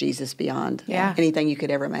trust Jesus beyond anything you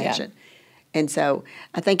could ever imagine. Yeah. And so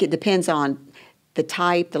I think it depends on the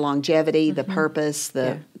type, the longevity, the purpose,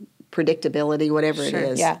 the predictability, whatever it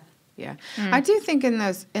is. Yeah. Yeah. I do think in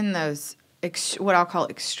those what I'll call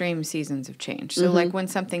extreme seasons of change. So like when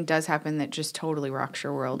something does happen that just totally rocks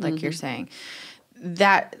your world, like you're saying,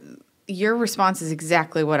 that your response is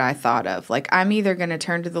exactly what I thought of. Like, I'm either going to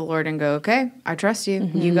turn to the Lord and go, okay, I trust you.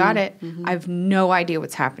 You got it. I have no idea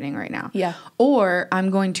what's happening right now. Yeah. Or I'm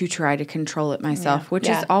going to try to control it myself, which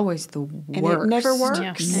is always the worst. And it never works.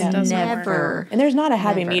 Yeah. Never. And there's not a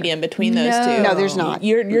happy medium between those two. No, there's not.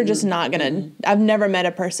 You're just not going to. I've never met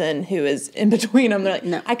a person who is in between them. They're like,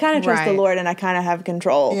 no. I kind of trust the Lord and I kind of have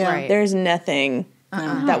control. Yeah. Right. There's nothing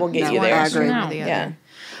that will get you there. I agree. Yeah.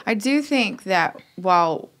 I do think that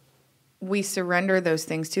while we surrender those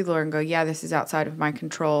things to the Lord and go, yeah, this is outside of my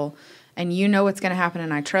control, and you know what's going to happen,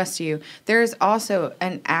 and I trust you, there is also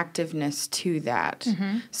an activeness to that.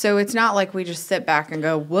 So it's not like we just sit back and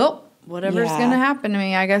go, well, whatever's going to happen to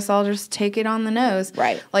me, I guess I'll just take it on the nose.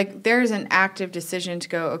 Right. Like, there's an active decision to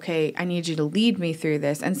go, okay, I need you to lead me through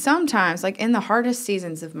this. And sometimes, like in the hardest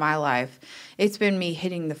seasons of my life, it's been me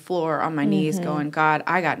hitting the floor on my knees going, God,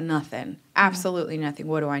 I got nothing. Absolutely nothing.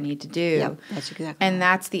 What do I need to do? Yep, that's exactly and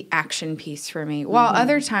that's the action piece for me. While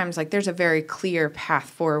other times, like, there's a very clear path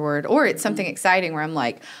forward, or it's something exciting where I'm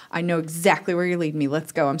like, I know exactly where you lead me.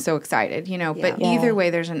 Let's go. I'm so excited, But either way,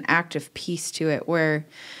 there's an active piece to it where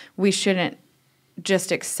we shouldn't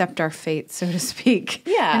just accept our fate, so to speak.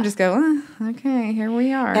 Yeah. And just go, okay, here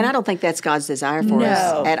we are. And I don't think that's God's desire for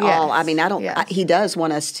us at all. I mean, He does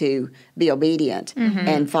want us to be obedient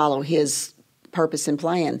and follow His purpose and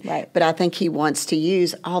plan. Right. But I think He wants to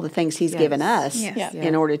use all the things He's given us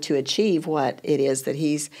in order to achieve what it is that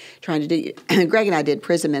He's trying to do. Greg and I did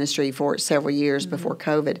prison ministry for several years before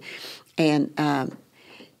COVID. And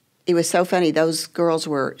it was so funny. Those girls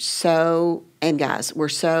were and guys were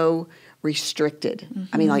so restricted.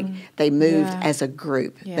 I mean, like, they moved as a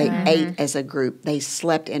group. They ate as a group. They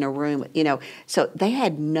slept in a room, So they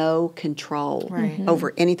had no control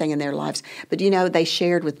over anything in their lives. But, they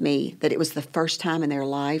shared with me that it was the first time in their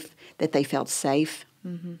life that they felt safe.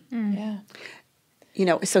 Yeah.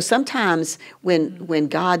 So sometimes when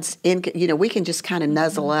God's in, we can just kind of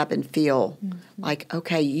nuzzle up and feel like,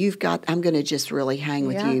 okay, I'm going to just really hang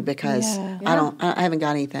with you because I haven't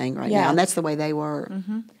got anything right now. And that's the way they were.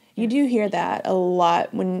 You do hear that a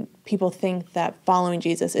lot when people think that following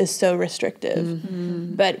Jesus is so restrictive.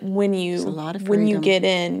 But when you get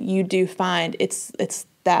in, you do find it's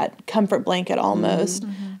that comfort blanket almost.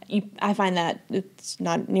 I find that it's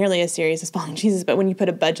not nearly as serious as following Jesus, but when you put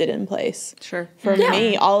a budget in place, for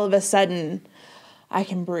me, all of a sudden I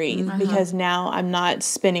can breathe because now I'm not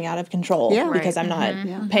spinning out of control because I'm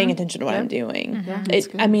not paying attention to what I'm doing.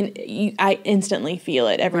 I instantly feel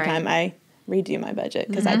it every time I redo my budget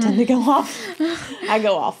because I tend to go off. I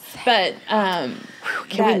go off. But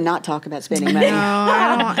can we not talk about spending money? No,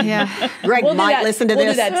 I don't. Yeah, Greg might listen to this.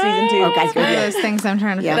 We'll do that season 2. Okay, one of those things I'm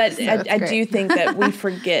trying to fix. But I do think that we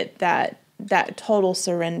forget that total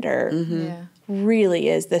surrender really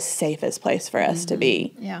is the safest place for us to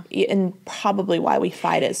be. Yeah. And probably why we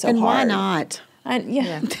fight it so hard. And why not?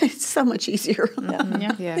 It's so much easier.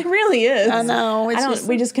 It really is. I know.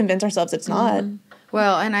 We just convince ourselves it's not.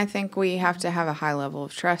 Well, and I think we have to have a high level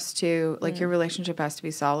of trust too. Like your relationship has to be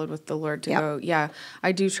solid with the Lord to go,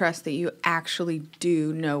 I do trust that you actually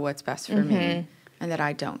do know what's best for me and that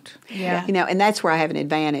I don't. Yeah. And that's where I have an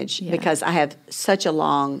advantage because I have such a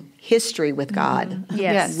long history with God.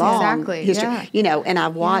 Yes, long exactly. history. Yeah. And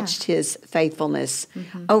I've watched his faithfulness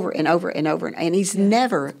over and over and over. And he's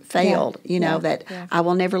never failed, that I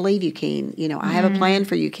will never leave you, Keene. I have a plan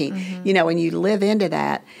for you, Keene. And you live into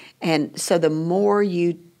that. And so the more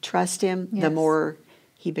you trust him, the more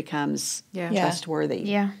he becomes trustworthy.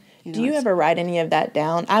 Yeah. Do you ever write any of that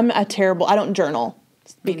down? I don't journal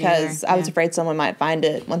because I was afraid someone might find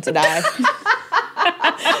it once I die.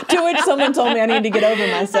 To which someone told me I need to get over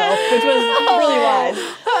myself, which was really wise.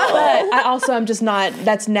 But I also am just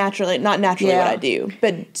that's not naturally what I do.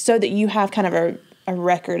 But so that you have kind of a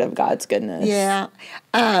record of God's goodness. Yeah.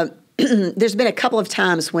 There's been a couple of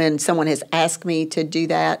times when someone has asked me to do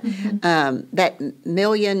that.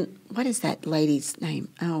 What is that lady's name?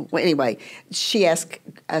 Oh, well, anyway, she asked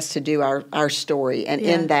us to do our story. And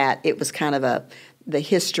in that, it was kind of the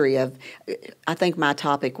history of, I think my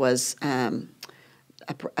topic was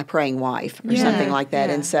a praying wife or something like that.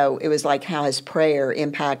 And so it was like how has prayer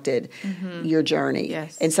impacted your journey.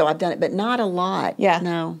 Yes. And so I've done it, but not a lot. Yeah.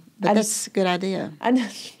 No. But that's a good idea. I'm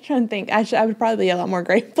just trying to think. I would probably be a lot more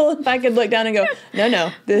grateful if I could look down and go,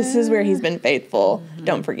 no, this is where he's been faithful.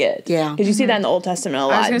 Don't forget. Yeah. Because you see that in the Old Testament a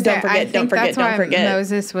lot. Don't forget. That's why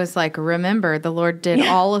Moses was like, remember, the Lord did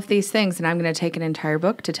all of these things, and I'm going to take an entire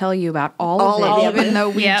book to tell you about all of it, even though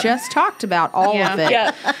we just talked about all of it.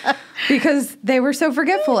 Yeah. Because they were so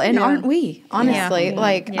forgetful, and aren't we? Honestly,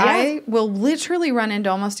 I will literally run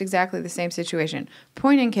into almost exactly the same situation.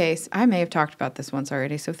 Point in case, I may have talked about this once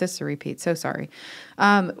already, so if this is a repeat, so sorry.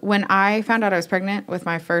 When I found out I was pregnant with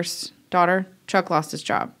my first daughter, Chuck lost his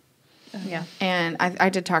job. Yeah. And I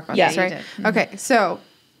did talk about this, right? You did. Okay, so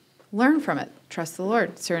learn from it. Trust the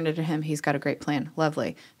Lord. Surrender to him. He's got a great plan.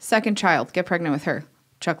 Lovely. Second child, get pregnant with her.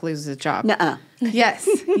 Chuck loses his job. Nuh-uh. Yes.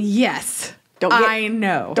 Yes. I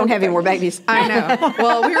know. Don't have any more babies. I know.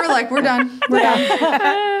 Well, we were like, we're done. We're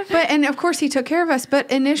done. And of course he took care of us.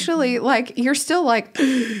 But initially, like, you're still like,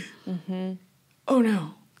 oh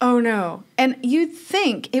no. Oh no. And you'd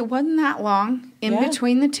think it wasn't that long in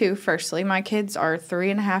between the two. Firstly, my kids are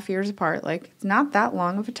 3.5 years apart. Like, it's not that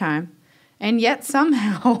long of a time. And yet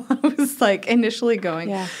somehow I was like initially going,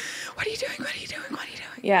 what are you doing? What are you doing? What are you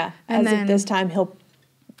doing? Yeah. And as if this time he'll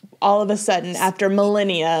all of a sudden, after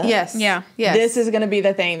millennia, yes, this is going to be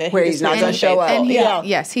the thing that where he's not going to show up. And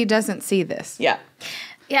yes, he doesn't see this. Yeah.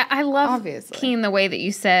 Yeah, I love, Keene, the way that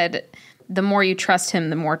you said, the more you trust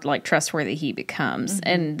him, the more like trustworthy he becomes.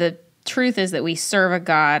 And the truth is that we serve a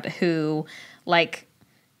God who, like,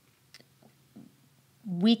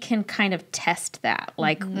 we can kind of test that.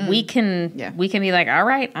 Like, we can be like, all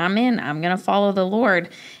right, I'm in. I'm going to follow the Lord.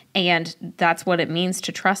 And that's what it means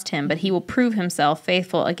to trust him. But he will prove himself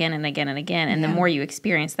faithful again and again and again. And the more you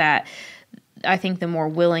experience that, I think the more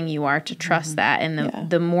willing you are to trust that. And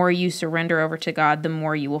the more you surrender over to God, the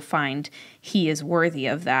more you will find he is worthy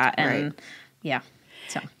of that. And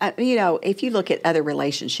so. If you look at other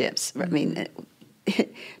relationships, I mean,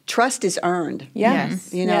 trust is earned.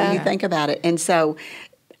 Yes. You think about it. And so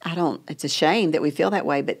it's a shame that we feel that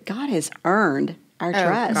way, but God has earned our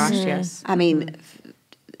trust. Gosh, yes. I mean,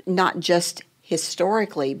 not just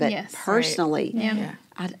historically, but personally. Right.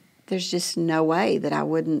 Yeah. There's just no way that I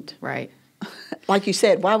wouldn't. Right. Like you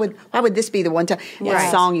said, why would this be the one time?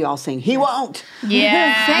 That song you all sing, He Won't.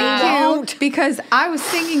 Yeah. Thank you. Because I was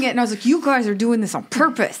singing it and I was like, you guys are doing this on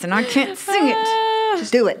purpose and I can't sing it.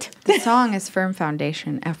 Just do it. The song is Firm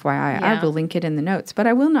Foundation, FYI. I will link it in the notes, but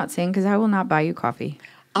I will not sing because I will not buy you coffee.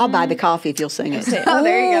 I'll buy the coffee if you'll sing it. Oh,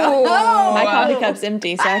 there you go. Oh, my coffee cup's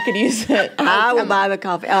empty, so I could use it. I will buy the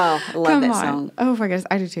coffee. Oh, I love that song. Oh my gosh,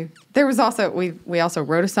 I do too. There was also we also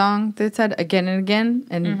wrote a song that said Again and Again,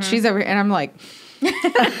 and she's over here, and I'm like,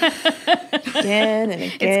 Again and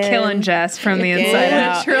again. It's killing Jess from the inside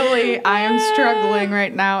out. Literally, I am struggling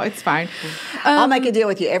right now. It's fine. I'll make a deal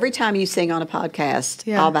with you. Every time you sing on a podcast,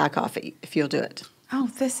 I'll buy coffee if you'll do it. Oh,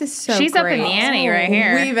 this is so She's great. up in the ante right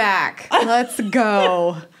here. We back. Let's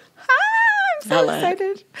go. I'm so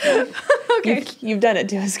excited. Okay. You've done it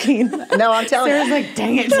to us, Keene. No, I'm telling Sarah's you. like,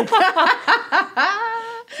 dang it. It's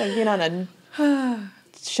like being on a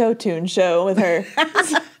show tune show with her.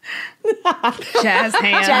 Jazz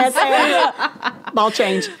hands. Jazz hands. Ball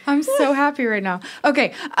change. I'm so happy right now.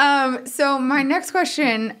 Okay. So my next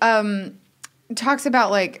question talks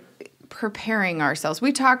about like preparing ourselves.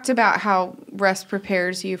 We talked about how rest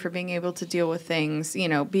prepares you for being able to deal with things, you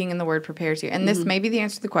know, being in the Word prepares you. And this may be the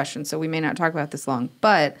answer to the question, so we may not talk about this long.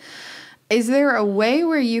 But is there a way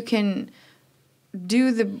where you can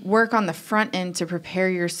do the work on the front end to prepare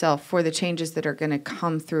yourself for the changes that are going to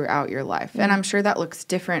come throughout your life? And I'm sure that looks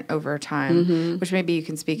different over time, which maybe you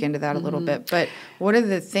can speak into that a little bit. But what are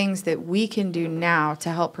the things that we can do now to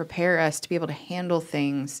help prepare us to be able to handle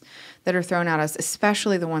things that are thrown at us,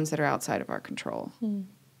 especially the ones that are outside of our control?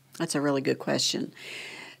 That's a really good question.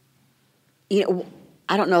 You know,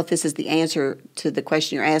 I don't know if this is the answer to the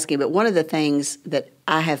question you're asking, but one of the things that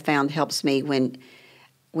I have found helps me when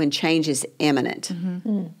change is imminent.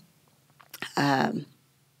 I'm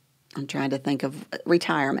trying to think of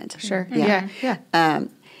retirement. Sure. Yeah. Yeah.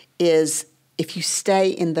 Is if you stay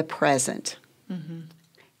in the present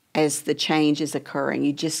as the change is occurring,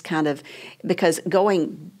 you just kind of, because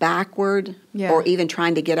going backward or even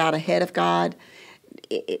trying to get out ahead of God,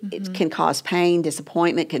 it can cause pain,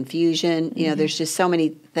 disappointment, confusion. You know, there's just so many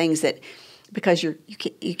things that, because you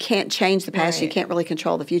can't change the past, you can't really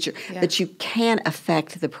control the future, but you can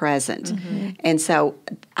affect the present. And so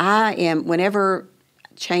I am, whenever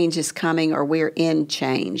change is coming or we're in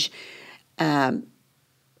change,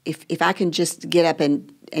 if I can just get up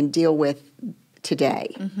and deal with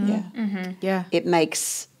today, it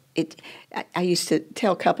makes it. I used to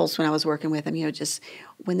tell couples when I was working with them, you know, just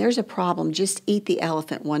when there's a problem, just eat the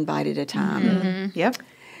elephant one bite at a time. Yep.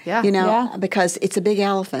 Yeah. You know, because it's a big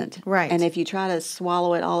elephant. Right. And if you try to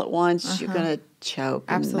swallow it all at once, you're going to choke.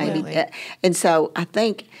 Absolutely. And so I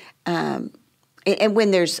think, and when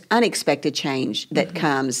there's unexpected change that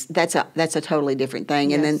comes, that's a totally different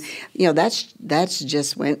thing. And then, you know, that's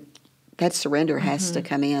just when that surrender has to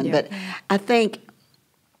come in. But I think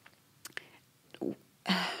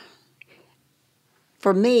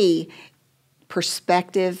for me,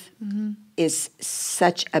 perspective is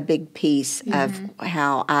such a big piece of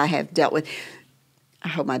how I have dealt with. I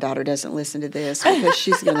hope my daughter doesn't listen to this because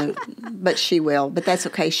she's going to, but she will. But that's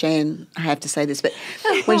okay, Shannon. I have to say this, but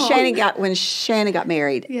when Shannon got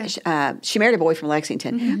married, she married a boy from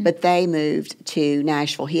Lexington, but they moved to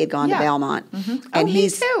Nashville. He had gone to Belmont, and me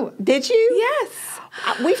too. Did you? Yes.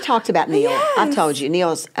 We've talked about Neil. Yes. I've told you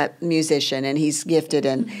Neil's a musician and he's gifted,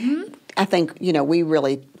 and I think, you know, we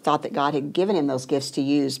really thought that God had given him those gifts to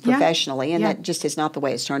use professionally, and that just is not the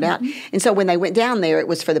way it's turned out. And so when they went down there, it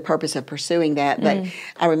was for the purpose of pursuing that. But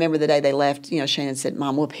I remember the day they left, you know, Shannon said,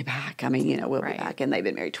 "Mom, we'll be back. I mean, you know, we'll be back." And they've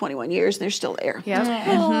been married 21 years, and they're still there.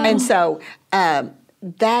 And so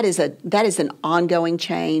that is an ongoing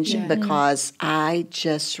change because I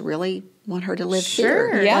just really want her to live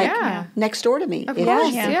here, next door to me. Of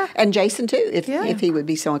course, and Jason too, if he would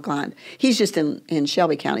be so inclined. He's just in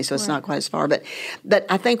Shelby County, so it's not quite as far. But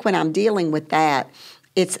I think when I'm dealing with that,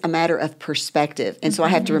 it's a matter of perspective, and so I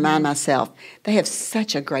have to remind myself they have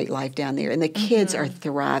such a great life down there, and the kids are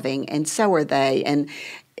thriving, and so are they. And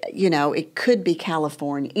you know, it could be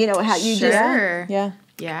California. You know how you just Yeah.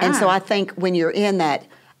 And so I think when you're in that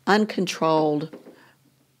uncontrolled,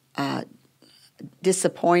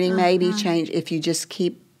 disappointing maybe change, if you just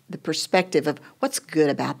keep the perspective of what's good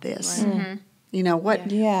about this, you know what?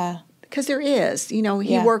 Because there is, you know,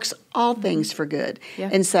 He works all things for good,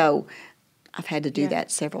 and so I've had to do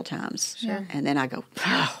that several times, and then I go,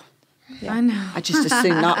 oh, I know. I just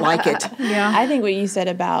assume not like it. I think what you said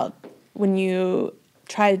about when you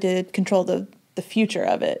try to control the future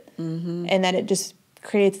of it, and that it just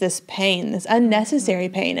creates this pain, this unnecessary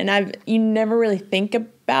pain. And you never really think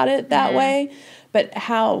about it that way, but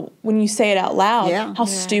how, when you say it out loud, how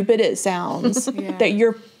stupid it sounds that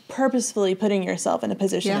you're purposefully putting yourself in a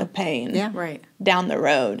position of pain down the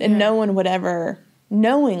road. And no one would ever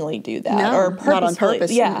knowingly do that or purposefully. Not on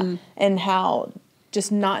purpose. And how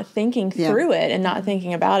just not thinking through it and not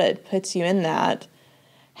thinking about it puts you in that.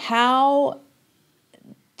 How,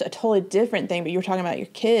 a totally different thing, but you were talking about your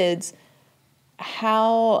kids.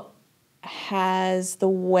 How has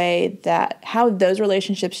how have those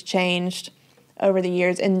relationships changed over the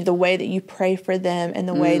years, and the way that you pray for them, and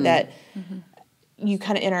the way that you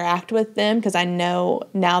kind of interact with them, because I know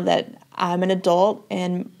now that I'm an adult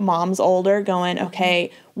and mom's older, going,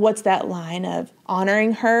 okay, what's that line of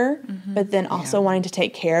honoring her, but then also wanting to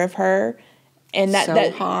take care of her. And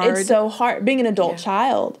that hard. It's so hard. Being an adult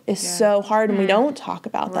child is so hard, and we don't talk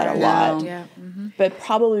about that a lot. Yeah. But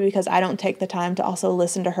probably because I don't take the time to also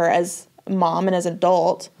listen to her as mom and as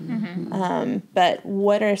adult. But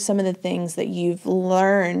what are some of the things that you've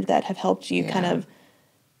learned that have helped you kind of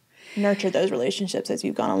nurture those relationships as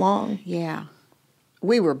you've gone along? Yeah.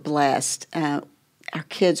 We were blessed. Our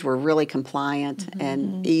kids were really compliant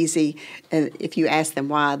and easy. And if you asked them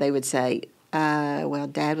why, they would say, well,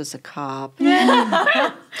 Dad was a cop.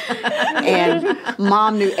 And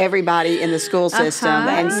Mom knew everybody in the school system.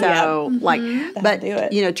 And so, but,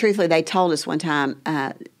 truthfully, they told us one time,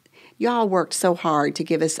 y'all worked so hard to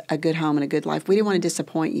give us a good home and a good life. We didn't want to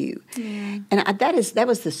disappoint you. Yeah. And that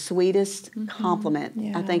was the sweetest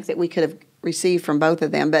compliment, I think, that we could have received from both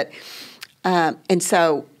of them. But and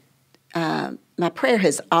so my prayer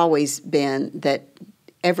has always been that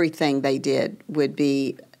everything they did would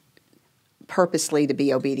be purposely to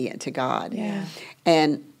be obedient to God. Yeah.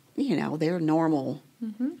 And, they're normal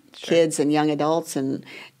kids and young adults, and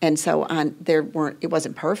so it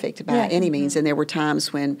wasn't perfect by any means, and there were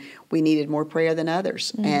times when we needed more prayer than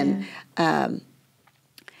others. And I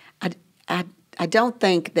don't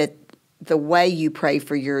think that the way you pray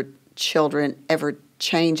for your children ever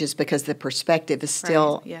changes, because the perspective is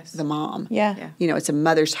still the mom. Yeah. It's a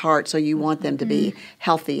mother's heart, so you want them to be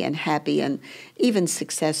healthy and happy and even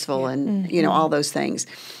successful and, all those things.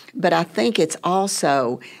 But I think it's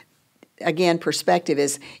also, again, perspective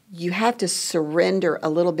is you have to surrender a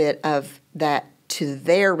little bit of that to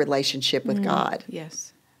their relationship with God.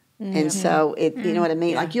 Yes. And so, you know what I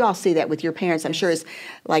mean? Like, you all see that with your parents. I'm sure it's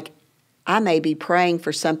like, I may be praying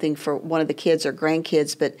for something for one of the kids or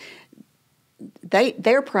grandkids, but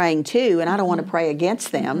they're praying too, and I don't want to pray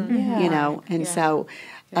against them, And so,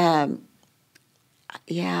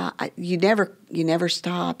 you never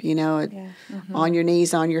stop, on your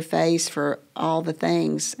knees, on your face for all the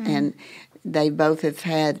things, and they both have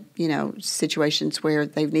had, situations where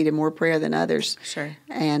they've needed more prayer than others. Sure.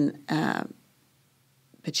 And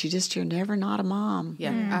but you're never not a mom.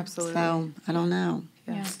 Yeah, absolutely. So I don't know.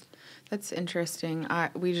 Yeah. That's interesting.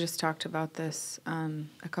 We just talked about this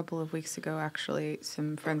a couple of weeks ago, actually.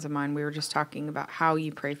 Some friends of mine, we were just talking about how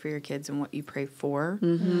you pray for your kids and what you pray for.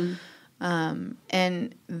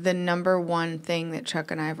 And the number one thing that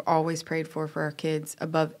Chuck and I have always prayed for our kids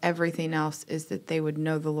above everything else is that they would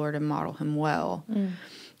know the Lord and model him well.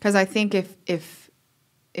 Because I think if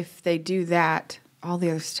they do that, all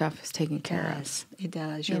the other stuff is taken care of. It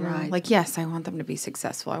does. You're right. Like, yes, I want them to be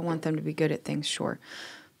successful. I want them to be good at things, sure.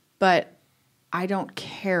 But I don't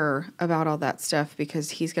care about all that stuff,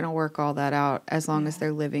 because he's going to work all that out as long as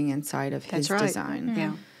they're living inside of his design.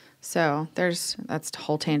 Yeah. So that's a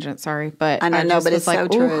whole tangent. Sorry, but I know, but it's so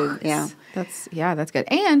true. Yeah, that's good.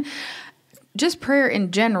 And just prayer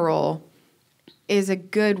in general is a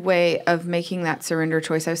good way of making that surrender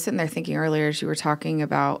choice. I was sitting there thinking earlier as you were talking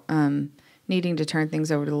about needing to turn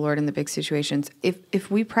things over to the Lord in the big situations.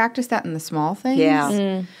 If we practice that in the small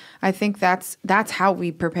things, I think that's how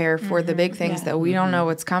we prepare for the big things that we don't know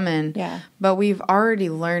what's coming. Yeah. But we've already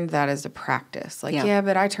learned that as a practice. Like,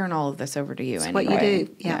 but I turn all of this over to you anyway. What you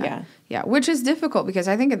do. Yeah. Which is difficult, because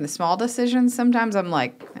I think in the small decisions, sometimes I'm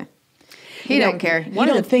like, he don't care. You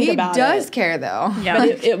don't think about it. He does care, though. Yeah.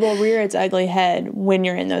 But it will rear its ugly head when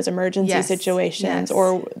you're in those emergency situations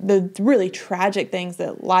or the really tragic things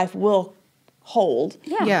that life will hold.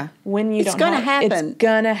 Yeah. When you it's going to happen. It's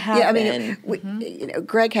going to happen. Yeah, I mean,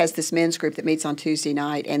 Greg has this men's group that meets on Tuesday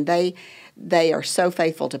night, and they are so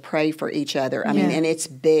faithful to pray for each other. I mean, and it's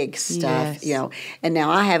big stuff, And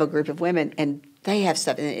now I have a group of women, and they have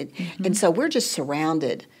stuff, and so we're just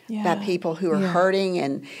surrounded by people who are hurting,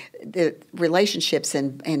 and the relationships,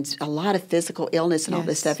 and a lot of physical illness and all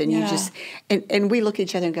this stuff, and you just and we look at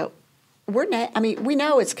each other and go, we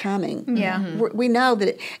know it's coming. Yeah. We know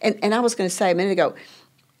that and I was going to say a minute ago,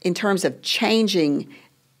 in terms of changing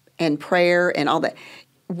and prayer and all that,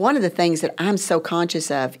 one of the things that I'm so conscious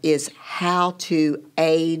of is how to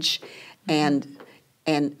age and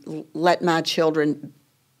let my children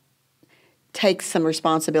take some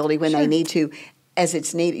responsibility when they need to, as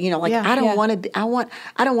it's needed. I don't want to be, I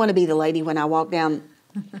don't want to be the lady when I walk down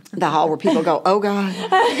the hall where people go, "Oh God,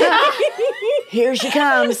 here she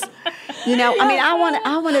comes."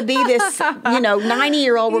 I want to be this,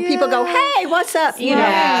 90-year-old where people go, "Hey, what's up?"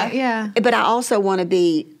 But I also want to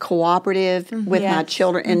be cooperative with my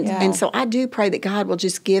children, and so I do pray that God will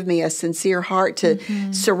just give me a sincere heart to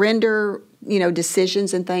surrender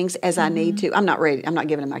decisions and things as I need to. I'm not ready. I'm not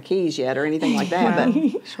giving him my keys yet or anything like that.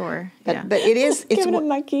 But sure. But it is. It's giving him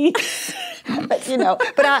my keys.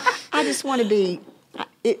 but I just want to be.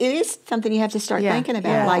 It is something you have to start thinking about.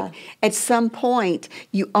 Yeah. Like at some point,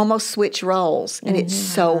 you almost switch roles, and it's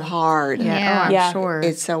so hard. Yeah. Oh, I'm sure.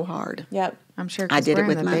 It's so hard. Yep. I'm sure I because did we're it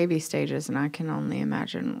with in the my baby stages, and I can only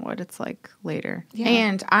imagine what it's like later. Yeah.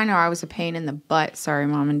 And I know I was a pain in the butt. Sorry,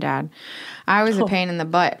 Mom and Dad. I was a pain in the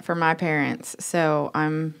butt for my parents, so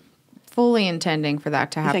I'm fully intending for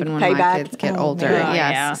that to happen when my payback? kids get Oh, older. man.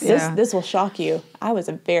 Yes. Yeah. This will shock you. I was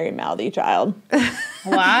a very mouthy child.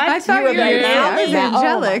 What? I thought you were very mouthy?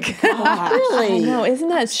 angelic. Really? I know, isn't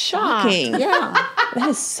that shocking? Yeah. That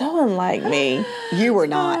is so unlike me. You were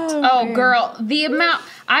not. Oh, girl, the amount.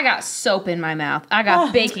 I got soap in my mouth. I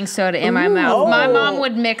got baking soda in my mouth. My mom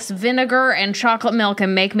would mix vinegar and chocolate milk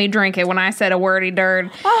and make me drink it when I said a wordy dirt.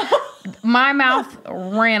 My mouth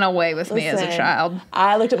ran away with me as a Listen, child.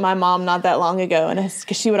 I looked at my mom not that long ago, and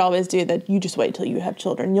because she would always do that, you just wait till you have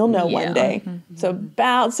children. You'll know one day. So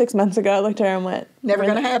about 6 months ago, I looked at her and went, Never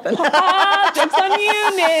going to happen. joke's on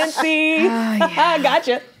you, Nancy.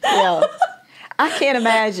 Gotcha. Yeah. I can't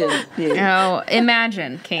imagine you. Oh,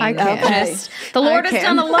 imagine, Keene. I can't. Just, the Lord has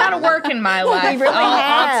done a lot of work in my life. really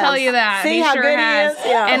I'll has. tell you that. See he how sure good he has. is?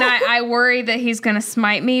 Yeah. And I worry that he's going to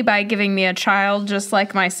smite me by giving me a child just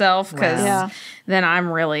like myself, because Yeah. then I'm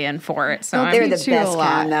really in for it. So They're I'm, the teach you a best lot.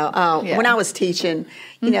 kind, though. Oh, Yeah. when I was teaching,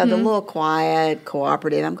 the little quiet,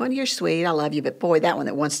 cooperative, I'm going, you're sweet, I love you, but boy, that one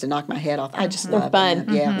that wants to knock my head off, I just They're love fun.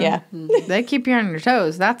 them. Yeah. Yeah. They keep you on your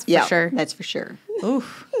toes. That's for Yeah, sure. that's for sure.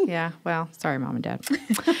 Oof. Yeah. Well, sorry, Mom and Dad.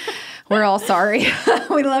 We're all sorry.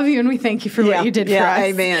 We love you and we thank you for what you did for us.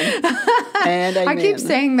 Amen. And amen. I keep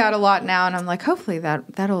saying that a lot now, and I'm like, hopefully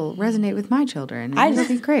that'll resonate with my children. It'll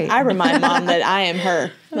be great. I remind Mom that I am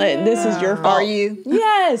her. Like, this is your fault. Are you?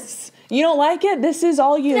 Yes. You don't like it? This is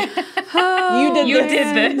all you. You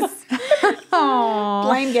did this.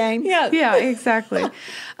 Blame game. Yeah. Yeah, exactly.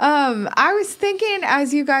 I was thinking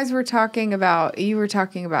as you guys were talking about, the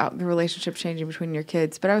relationship changing between your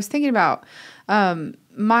kids, but I was thinking about the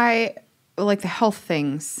health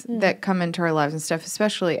things that come into our lives and stuff,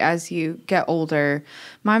 especially as you get older.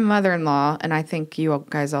 My mother-in-law, and I think you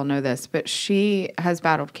guys all know this, but she has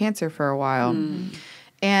battled cancer for a while.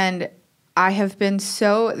 And I have been this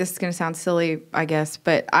is going to sound silly, I guess,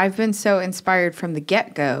 but I've been so inspired from the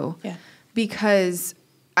get-go because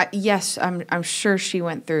yes, I'm sure she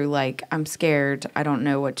went through like, I'm scared, I don't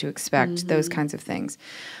know what to expect, those kinds of things.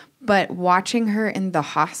 But watching her in the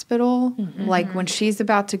hospital, like when she's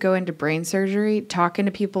about to go into brain surgery, talking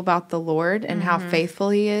to people about the Lord and how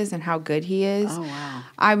faithful He is and how good He is. Oh,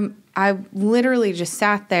 wow. I literally just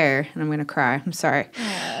sat there, and I'm going to cry. I'm sorry.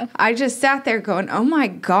 I just sat there going, oh my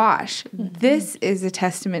gosh, this is a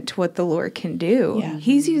testament to what the Lord can do. Yeah.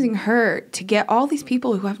 He's using her to get all these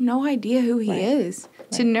people who have no idea who He is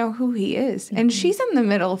to know who He is. And she's in the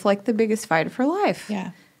middle of like the biggest fight of her life.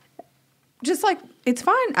 Yeah. Just like, it's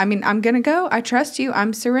fine. I mean, I'm going to go. I trust you.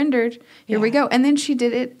 I'm surrendered. Here we go. And then she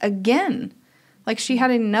did it again. Like she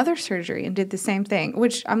had another surgery and did the same thing,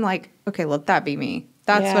 which I'm like, okay, let that be me.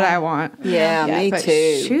 That's what I want. Yeah, me But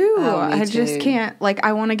too. shoot, Oh, me I just too. can't. Like,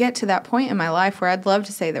 I want to get to that point in my life where I'd love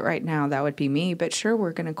to say that right now that would be me. But sure,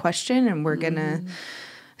 we're going to question and we're going to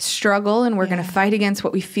struggle and we're going to fight against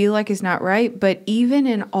what we feel like is not right. But even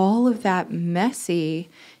in all of that messy,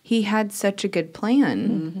 He had such a good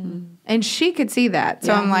plan. And she could see that.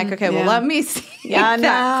 So I'm like, okay, well, let me see I that,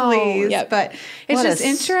 know. please. Yep. But it's What a just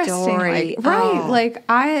interesting. story. Like, right. Oh.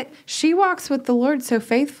 Like, she walks with the Lord so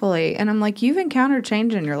faithfully. And I'm like, you've encountered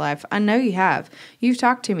change in your life. I know you have. You've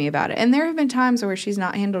talked to me about it. And there have been times where she's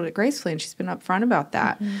not handled it gracefully and she's been upfront about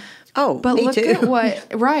that. Oh, But me look too. at what,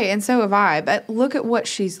 right, and so have I. But look at what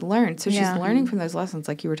she's learned. So she's learning from those lessons,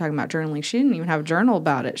 like you were talking about journaling. She didn't even have a journal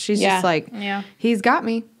about it. She's just like, He's got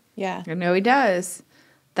me. Yeah. I know He does.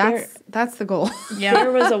 That's the goal.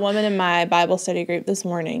 There was a woman in my Bible study group this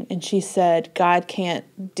morning, and she said, God can't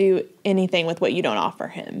do anything with what you don't offer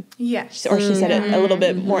Him. Yes. Or she said it a little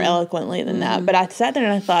bit more eloquently than that. But I sat there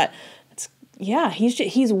and I thought,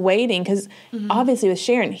 he's waiting, because obviously with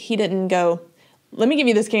Sharon, He didn't go, let me give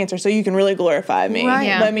you this cancer so you can really glorify me. Right,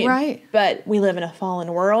 Yeah. right. But we live in a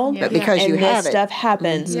fallen world. But because you and have this it. stuff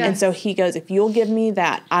happens. Yes. And so He goes, if you'll give me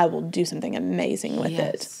that, I will do something amazing with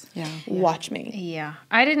it. Yeah. Watch me. Yeah.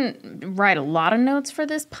 I didn't write a lot of notes for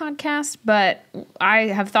this podcast, but I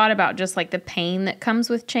have thought about just like the pain that comes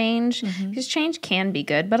with change, because change can be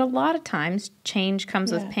good, but a lot of times change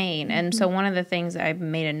comes with pain. And so one of the things I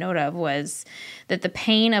made a note of was that the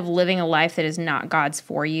pain of living a life that is not God's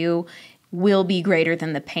for you will be greater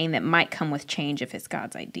than the pain that might come with change if it's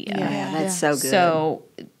God's idea. Yeah, that's so good. So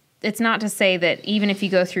it's not to say that even if you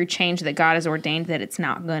go through change that God has ordained that it's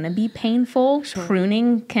not going to be painful. Sure.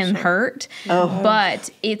 Pruning can hurt,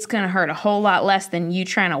 but it's going to hurt a whole lot less than you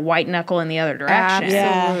trying to white knuckle in the other direction.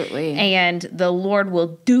 Absolutely. And the Lord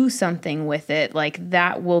will do something with it. Like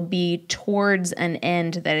that will be towards an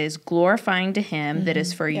end that is glorifying to Him, that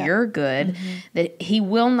is for your good, that He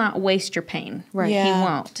will not waste your pain. Right. He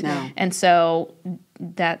won't. No. And so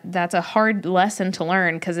that's a hard lesson to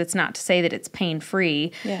learn, because it's not to say that it's pain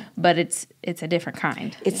free, but it's a different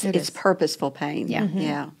kind. It's purposeful pain.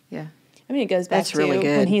 Yeah. Yeah. I mean, it goes back That's to really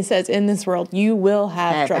good. when He says, in this world, you will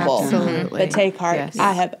have trouble. Absolutely. But take heart, Yes.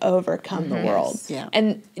 I have overcome the world. Yeah.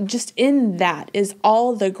 And just in that is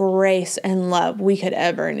all the grace and love we could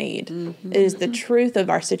ever need. It is the truth of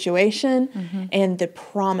our situation and the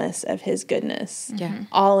promise of His goodness. Yeah.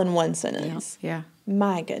 All in one sentence. Yeah.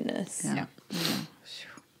 My goodness. Yeah.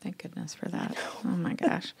 Thank goodness for that. Oh my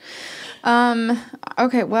gosh.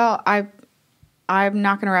 Okay, well, I'm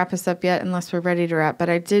not going to wrap us up yet unless we're ready to wrap, but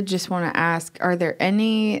I did just want to ask, are there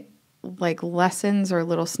any like lessons or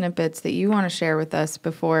little snippets that you want to share with us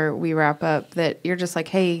before we wrap up that you're just like,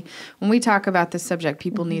 hey, when we talk about this subject,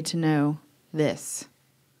 people need to know this?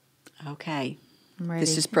 Okay. I'm ready.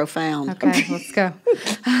 This is profound. Okay, let's go.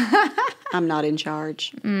 I'm not in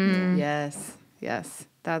charge. Yes,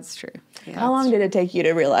 that's true. How long did it take you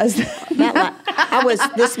to realize that? I was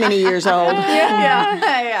this many years old.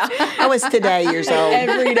 Yeah. I was today years old.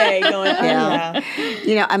 Every day going,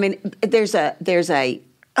 You know, I mean, there's a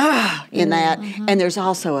in that, and there's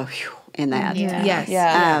also a whew in that. Yeah. Yes.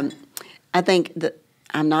 Yeah. I think that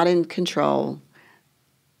I'm not in control.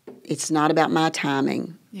 It's not about my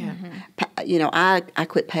timing. Yeah. You know, I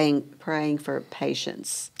quit praying for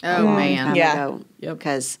patience. Oh, man. Yeah.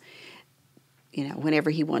 Because, you know, whenever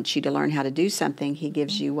He wants you to learn how to do something, He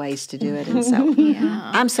gives you ways to do it. And so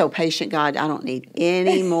I'm so patient, God, I don't need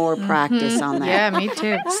any more practice on that. Yeah, me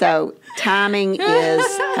too. So timing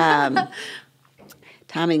is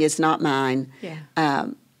not mine. Yeah.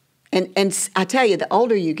 And I tell you, the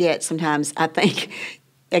older you get, sometimes I think,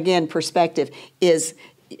 again, perspective is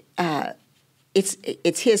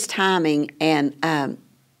it's His timing, and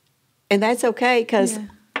that's okay, because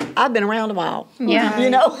I've been around a while. Yeah. You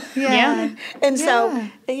know. Yeah. And so,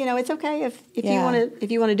 you know, it's okay if you want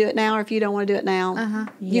to do it now, or if you don't want to do it now.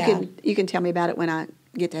 You can tell me about it when I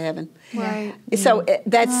get to heaven. Right. So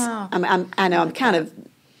that's I know I'm kind of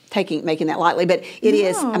making that lightly, but it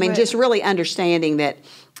is. I mean, just really understanding that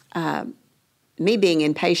me being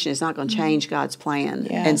impatient is not going to change God's plan,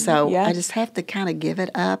 and so I just have to kind of give it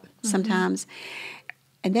up sometimes.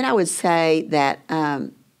 And then I would say that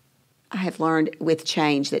I have learned with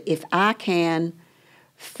change that if I can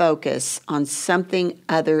focus on something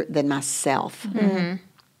other than myself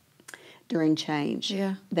during change,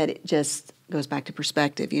 that it just goes back to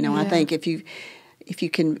perspective. You know, I think if you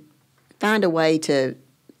can find a way to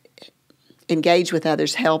engage with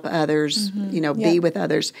others, help others, you know, be with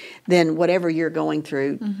others, then whatever you're going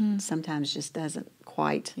through sometimes just doesn't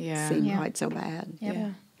quite seem quite so bad. Yeah.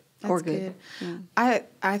 Or That's good. Yeah.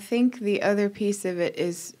 I think the other piece of it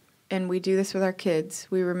is, and we do this with our kids,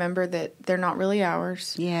 we remember that they're not really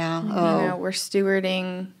ours. Yeah. You know, we're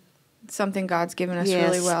stewarding something God's given us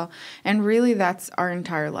really well. And really that's our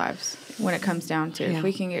entire lives when it comes down to it. If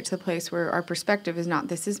we can get to the place where our perspective is not,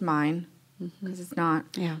 this is mine, because it's not.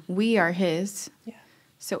 Yeah. We are His. Yeah.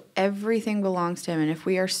 So everything belongs to Him. And if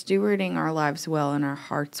we are stewarding our lives well, and our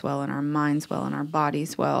hearts well, and our minds well, and our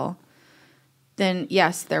bodies well, then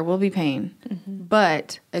yes, there will be pain.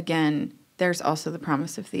 But again, there's also the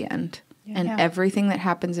promise of the end. Yeah. And everything that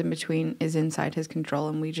happens in between is inside His control,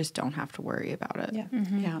 and we just don't have to worry about it. Yeah.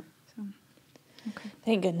 Yeah. So, okay.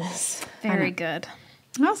 Thank goodness. Very good.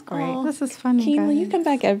 That's great. Aww. This is fun. Keene, will you come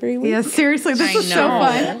back every week? Yeah, seriously, this is so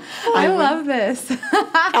fun. I love this.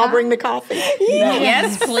 I'll bring the coffee.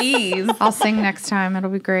 Yes, please. I'll sing next time. It'll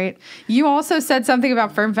be great. You also said something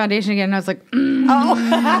about Firm Foundation again, and I was like,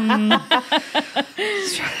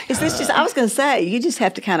 Is this just, I was going to say, you just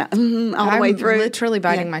have to kind of all the way through. I'm literally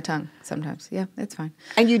biting my tongue sometimes. Yeah, it's fine.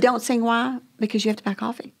 And you don't sing why? Because you have to buy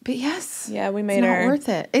coffee. But yes. Yeah, we made it's not worth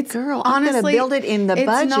it. It's Girl, honestly, I'm going to build it in the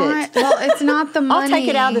budget. It's not the money. I'll take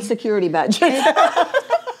it out of the security budget.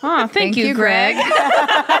 Oh, thank you, Greg. Yeah,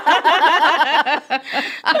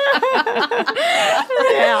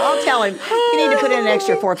 I'll tell him. You need to put in an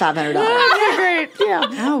extra $400 or $500. Okay, great. Yeah.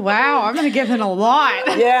 Oh, wow. I'm going to give him a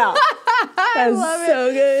lot. Yeah. That's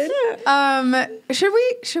so good.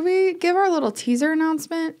 Should we give our little teaser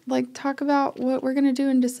announcement? Like talk about what we're gonna do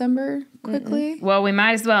in December quickly? Well, we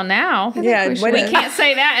might as well now. Yeah, we can't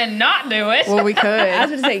say that and not do it. Well, we could. I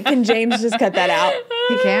was going to say, can James just cut that out?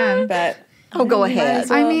 He can. But go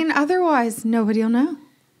ahead. I mean, otherwise nobody will know.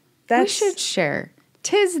 that's We should share.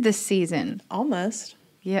 'Tis the season. almost.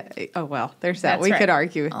 Yeah. Oh well, there's that. That's We right. could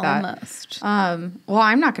argue with that. Almost. Well,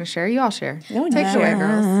 I'm not going to share. You all share. No, Take it away,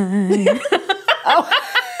 girls.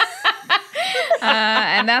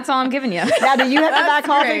 And that's all I'm giving you. Now, do you have to buy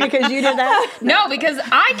coffee great. because you did that? No, because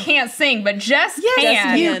I can't sing, but Jess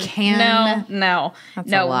can. you can. No. That's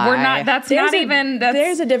No, a lie. we're not. That's not even.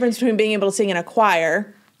 There's a difference between being able to sing in a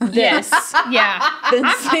choir Yes. Yeah. than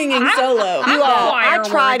singing solo. I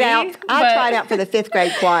tried out. choir-worthy, I but- tried out for the 5th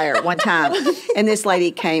grade choir one time, and this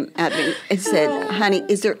lady came at me and said, "Honey,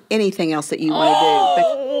 is there anything else that you want to do?"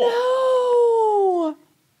 No.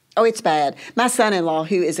 Oh, it's bad. My son-in-law,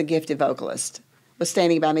 who is a gifted vocalist, was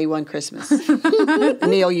standing by me one Christmas.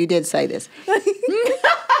 Neil, you did say this,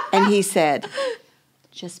 and he said,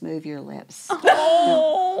 "Just move your lips."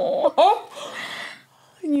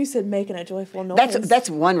 And you said making a joyful noise. That's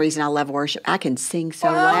one reason I love worship. I can sing so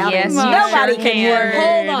loud, Yes, and you nobody sure can hear me.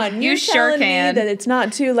 Hold on. You You're sure telling can. me that it's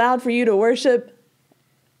not too loud for you to worship?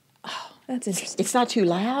 Oh, that's interesting. It's not too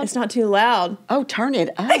loud. It's not too loud. Oh, turn it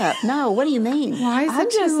up. No, what do you mean? Why is I'm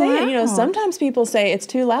it just too saying, you know, loud? sometimes people say it's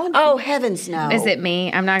too loud. Oh, heavens no. Is it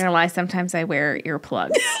me? I'm not gonna lie. Sometimes I wear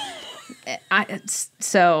earplugs.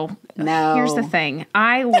 No. Here's the thing.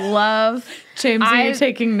 I love James, are you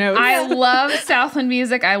taking notes? I love Southland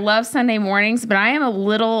music. I love Sunday mornings, but I am a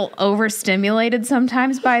little overstimulated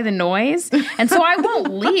sometimes by the noise. And so I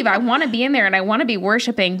won't leave. I want to be in there and I want to be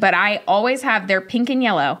worshiping, but I always have, they're pink and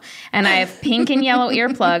yellow. And I have pink and yellow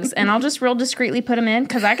earplugs, and I'll just real discreetly put them in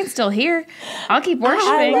because I can still hear. I'll keep worshiping.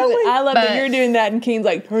 I love that but you're doing that, and Keene's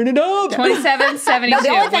like, turn it up. 2772. No, the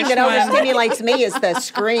only thing Which that one? overstimulates me is the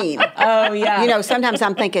screen. Oh, yeah. You know, sometimes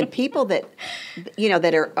I'm thinking people that, you know,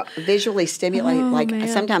 that are visually stimulated,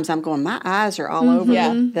 sometimes I'm going, my eyes are all over Yeah.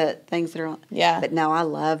 the things that are on. Yeah. But no, I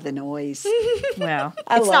love the noise. Well,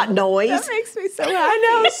 It's not noise. That makes me so happy.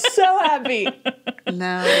 I know, so happy.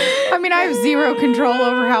 No. I mean, I have zero control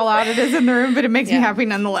over how loud it is in the room, but it makes me happy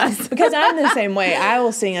nonetheless. Because I'm the same way. I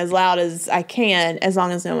will sing as loud as I can as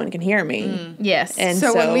long as no one can hear me. yes. And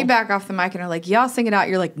So when we back off the mic and are like, y'all sing it out,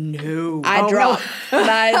 you're like, no. I drop.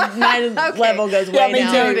 My level goes way me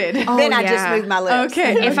down. too. Noted. Then I just move my lips.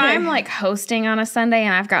 Okay. If I'm like hosting on a Sunday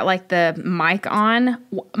and I've got like the mic on,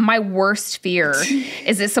 my worst fear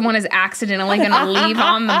is that someone is accidentally going to leave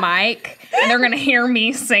on the mic and they're going to hear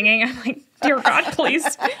me singing. I'm like, dear God,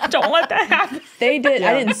 please don't let that happen. They did.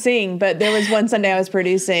 I didn't sing, but there was one Sunday I was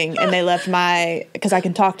producing, and they left because I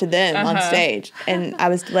can talk to them on stage, and I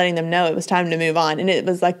was letting them know it was time to move on, and it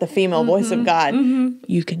was like the female voice of God.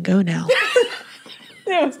 You can go now.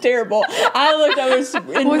 It was terrible. I looked over.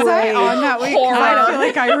 Was I on that week? 'Cause I feel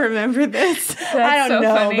like I remember this. I don't so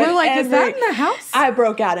know. funny. but We're like, is that in the house? I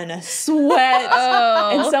broke out in a sweat,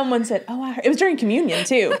 and someone said, "Oh, it was during communion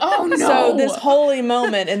too." Oh, no. So this holy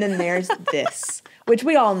moment, and then there's this, which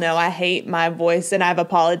we all know. I hate my voice, and I've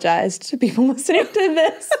apologized to people listening to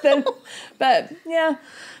this. But yeah,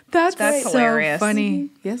 That's That's so hilarious. funny.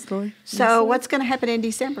 Yes, Lord. So what's going to happen in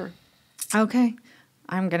December? Okay.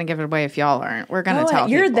 I'm going to give it away if y'all aren't. We're going to tell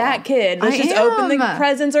you're people. that kid. Let's I just open the am.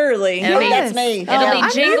 presents early. It'll be- That's me. It'll Yeah. be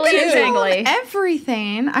I'm jingly and not jangly.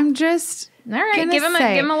 everything. I'm just All right, gonna give him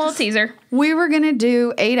say, a little teaser. We were going to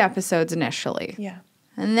do 8 episodes initially. Yeah.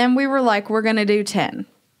 And then we were like, we're going to do 10.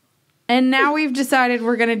 And now we've decided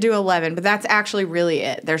we're going to do 11, but that's actually really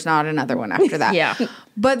it. There's not another one after that. Yeah.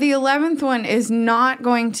 But the 11th one is not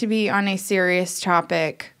going to be on a serious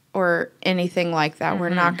topic or anything like that. We're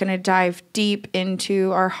not going to dive deep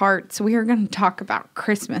into our hearts. We are going to talk about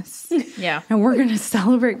Christmas. Yeah. And we're going to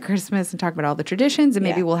celebrate Christmas and talk about all the traditions, and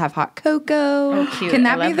maybe Yeah. we'll have hot cocoa. Oh, cute. Can I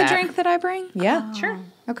that be love the that. drink that I bring? Yeah. Sure.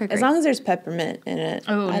 Okay, great. As long as there's peppermint in it.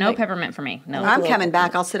 Oh, I no like- peppermint for me. No. I'm coming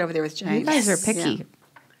back. I'll sit over there with James. you guys are picky.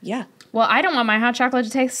 Yeah. Well, I don't want my hot chocolate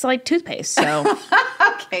to taste like toothpaste, so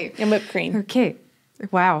Okay. And whipped cream. Okay.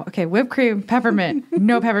 Wow. Okay. Whipped cream, peppermint.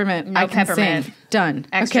 No peppermint. No I can peppermint. sing. Done.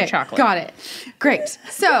 Extra okay. chocolate. Got it. Great.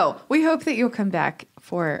 So we hope that you'll come back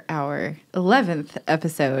for our 11th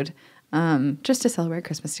episode, just to celebrate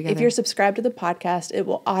Christmas together. If you're subscribed to the podcast, it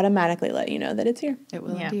will automatically let you know that it's here. it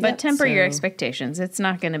will yeah. indeed. But temper your So- expectations. It's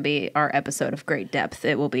not going to be our episode of great depth.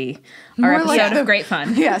 It will be our More episode like- of great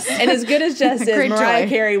fun. Yes. And as good as Jess is, Great Mariah joy.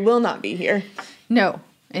 Carey will not be here. No,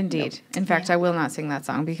 indeed. In fact, I will not sing that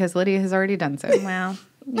song because Lydia has already done so. Well,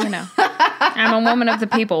 you know, I'm a woman of the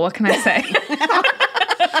people. What can I say?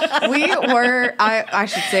 I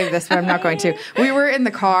should save this, but I'm not going to. We were in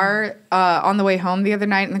the car on the way home the other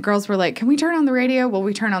night, and the girls were like, can we turn on the radio? Well,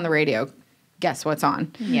 we turn on the radio. Guess what's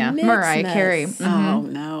on? Yeah. Mariah Carey. Mm-hmm. Oh,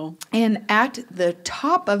 no. And at the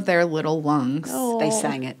top of their little lungs, They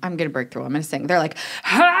sang it. I'm going to break through. I'm going to sing. They're like,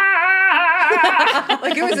 ha!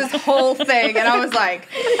 Like, it was this whole thing. And I was like,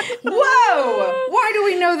 whoa, why do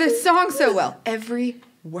we know this song so well? Every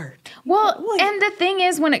word. Well, and the thing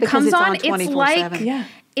is, when it comes it's on it's 24/7. like,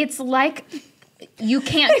 it's like you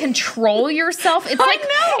can't control yourself. It's like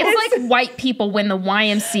it's like white people when the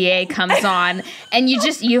YMCA comes on, and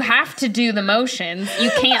you have to do the motions. You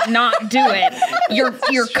can't not do it.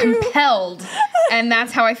 You're compelled, and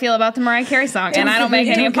that's how I feel about the Mariah Carey song. And I don't make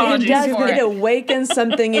any apologies for it. It awakens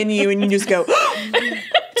something in you, and you just go.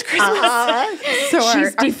 So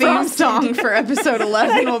our theme song for episode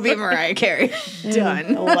 11 will be Mariah Carey.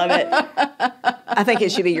 Done. I love it. I think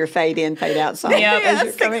it should be your fade in, fade out song. Yep. Yes,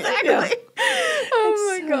 exactly. Yeah.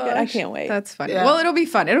 Oh my gosh. I can't wait. That's funny. Yeah. Well, it'll be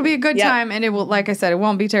fun. It'll be a good time, and it will, like I said, it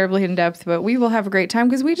won't be terribly in depth, but we will have a great time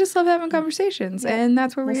because we just love having conversations, and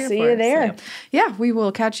that's where we're here see for. you there. So, yeah, we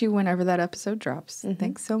will catch you whenever that episode drops.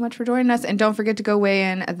 Thanks so much for joining us, and don't forget to go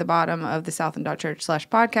weigh in at the bottom of the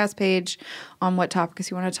southland.church/podcast page on what topics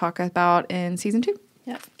you want to talk about in season 2.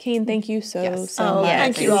 Yeah. Keene, thank you so much.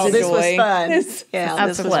 Thank you all. This was fun. This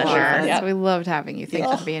was pleasure. fun. Yes, we loved having you.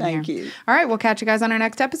 Thanks for being here. Thank you. All right, we'll catch you guys on our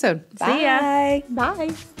next episode. Bye. See ya.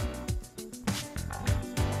 Bye.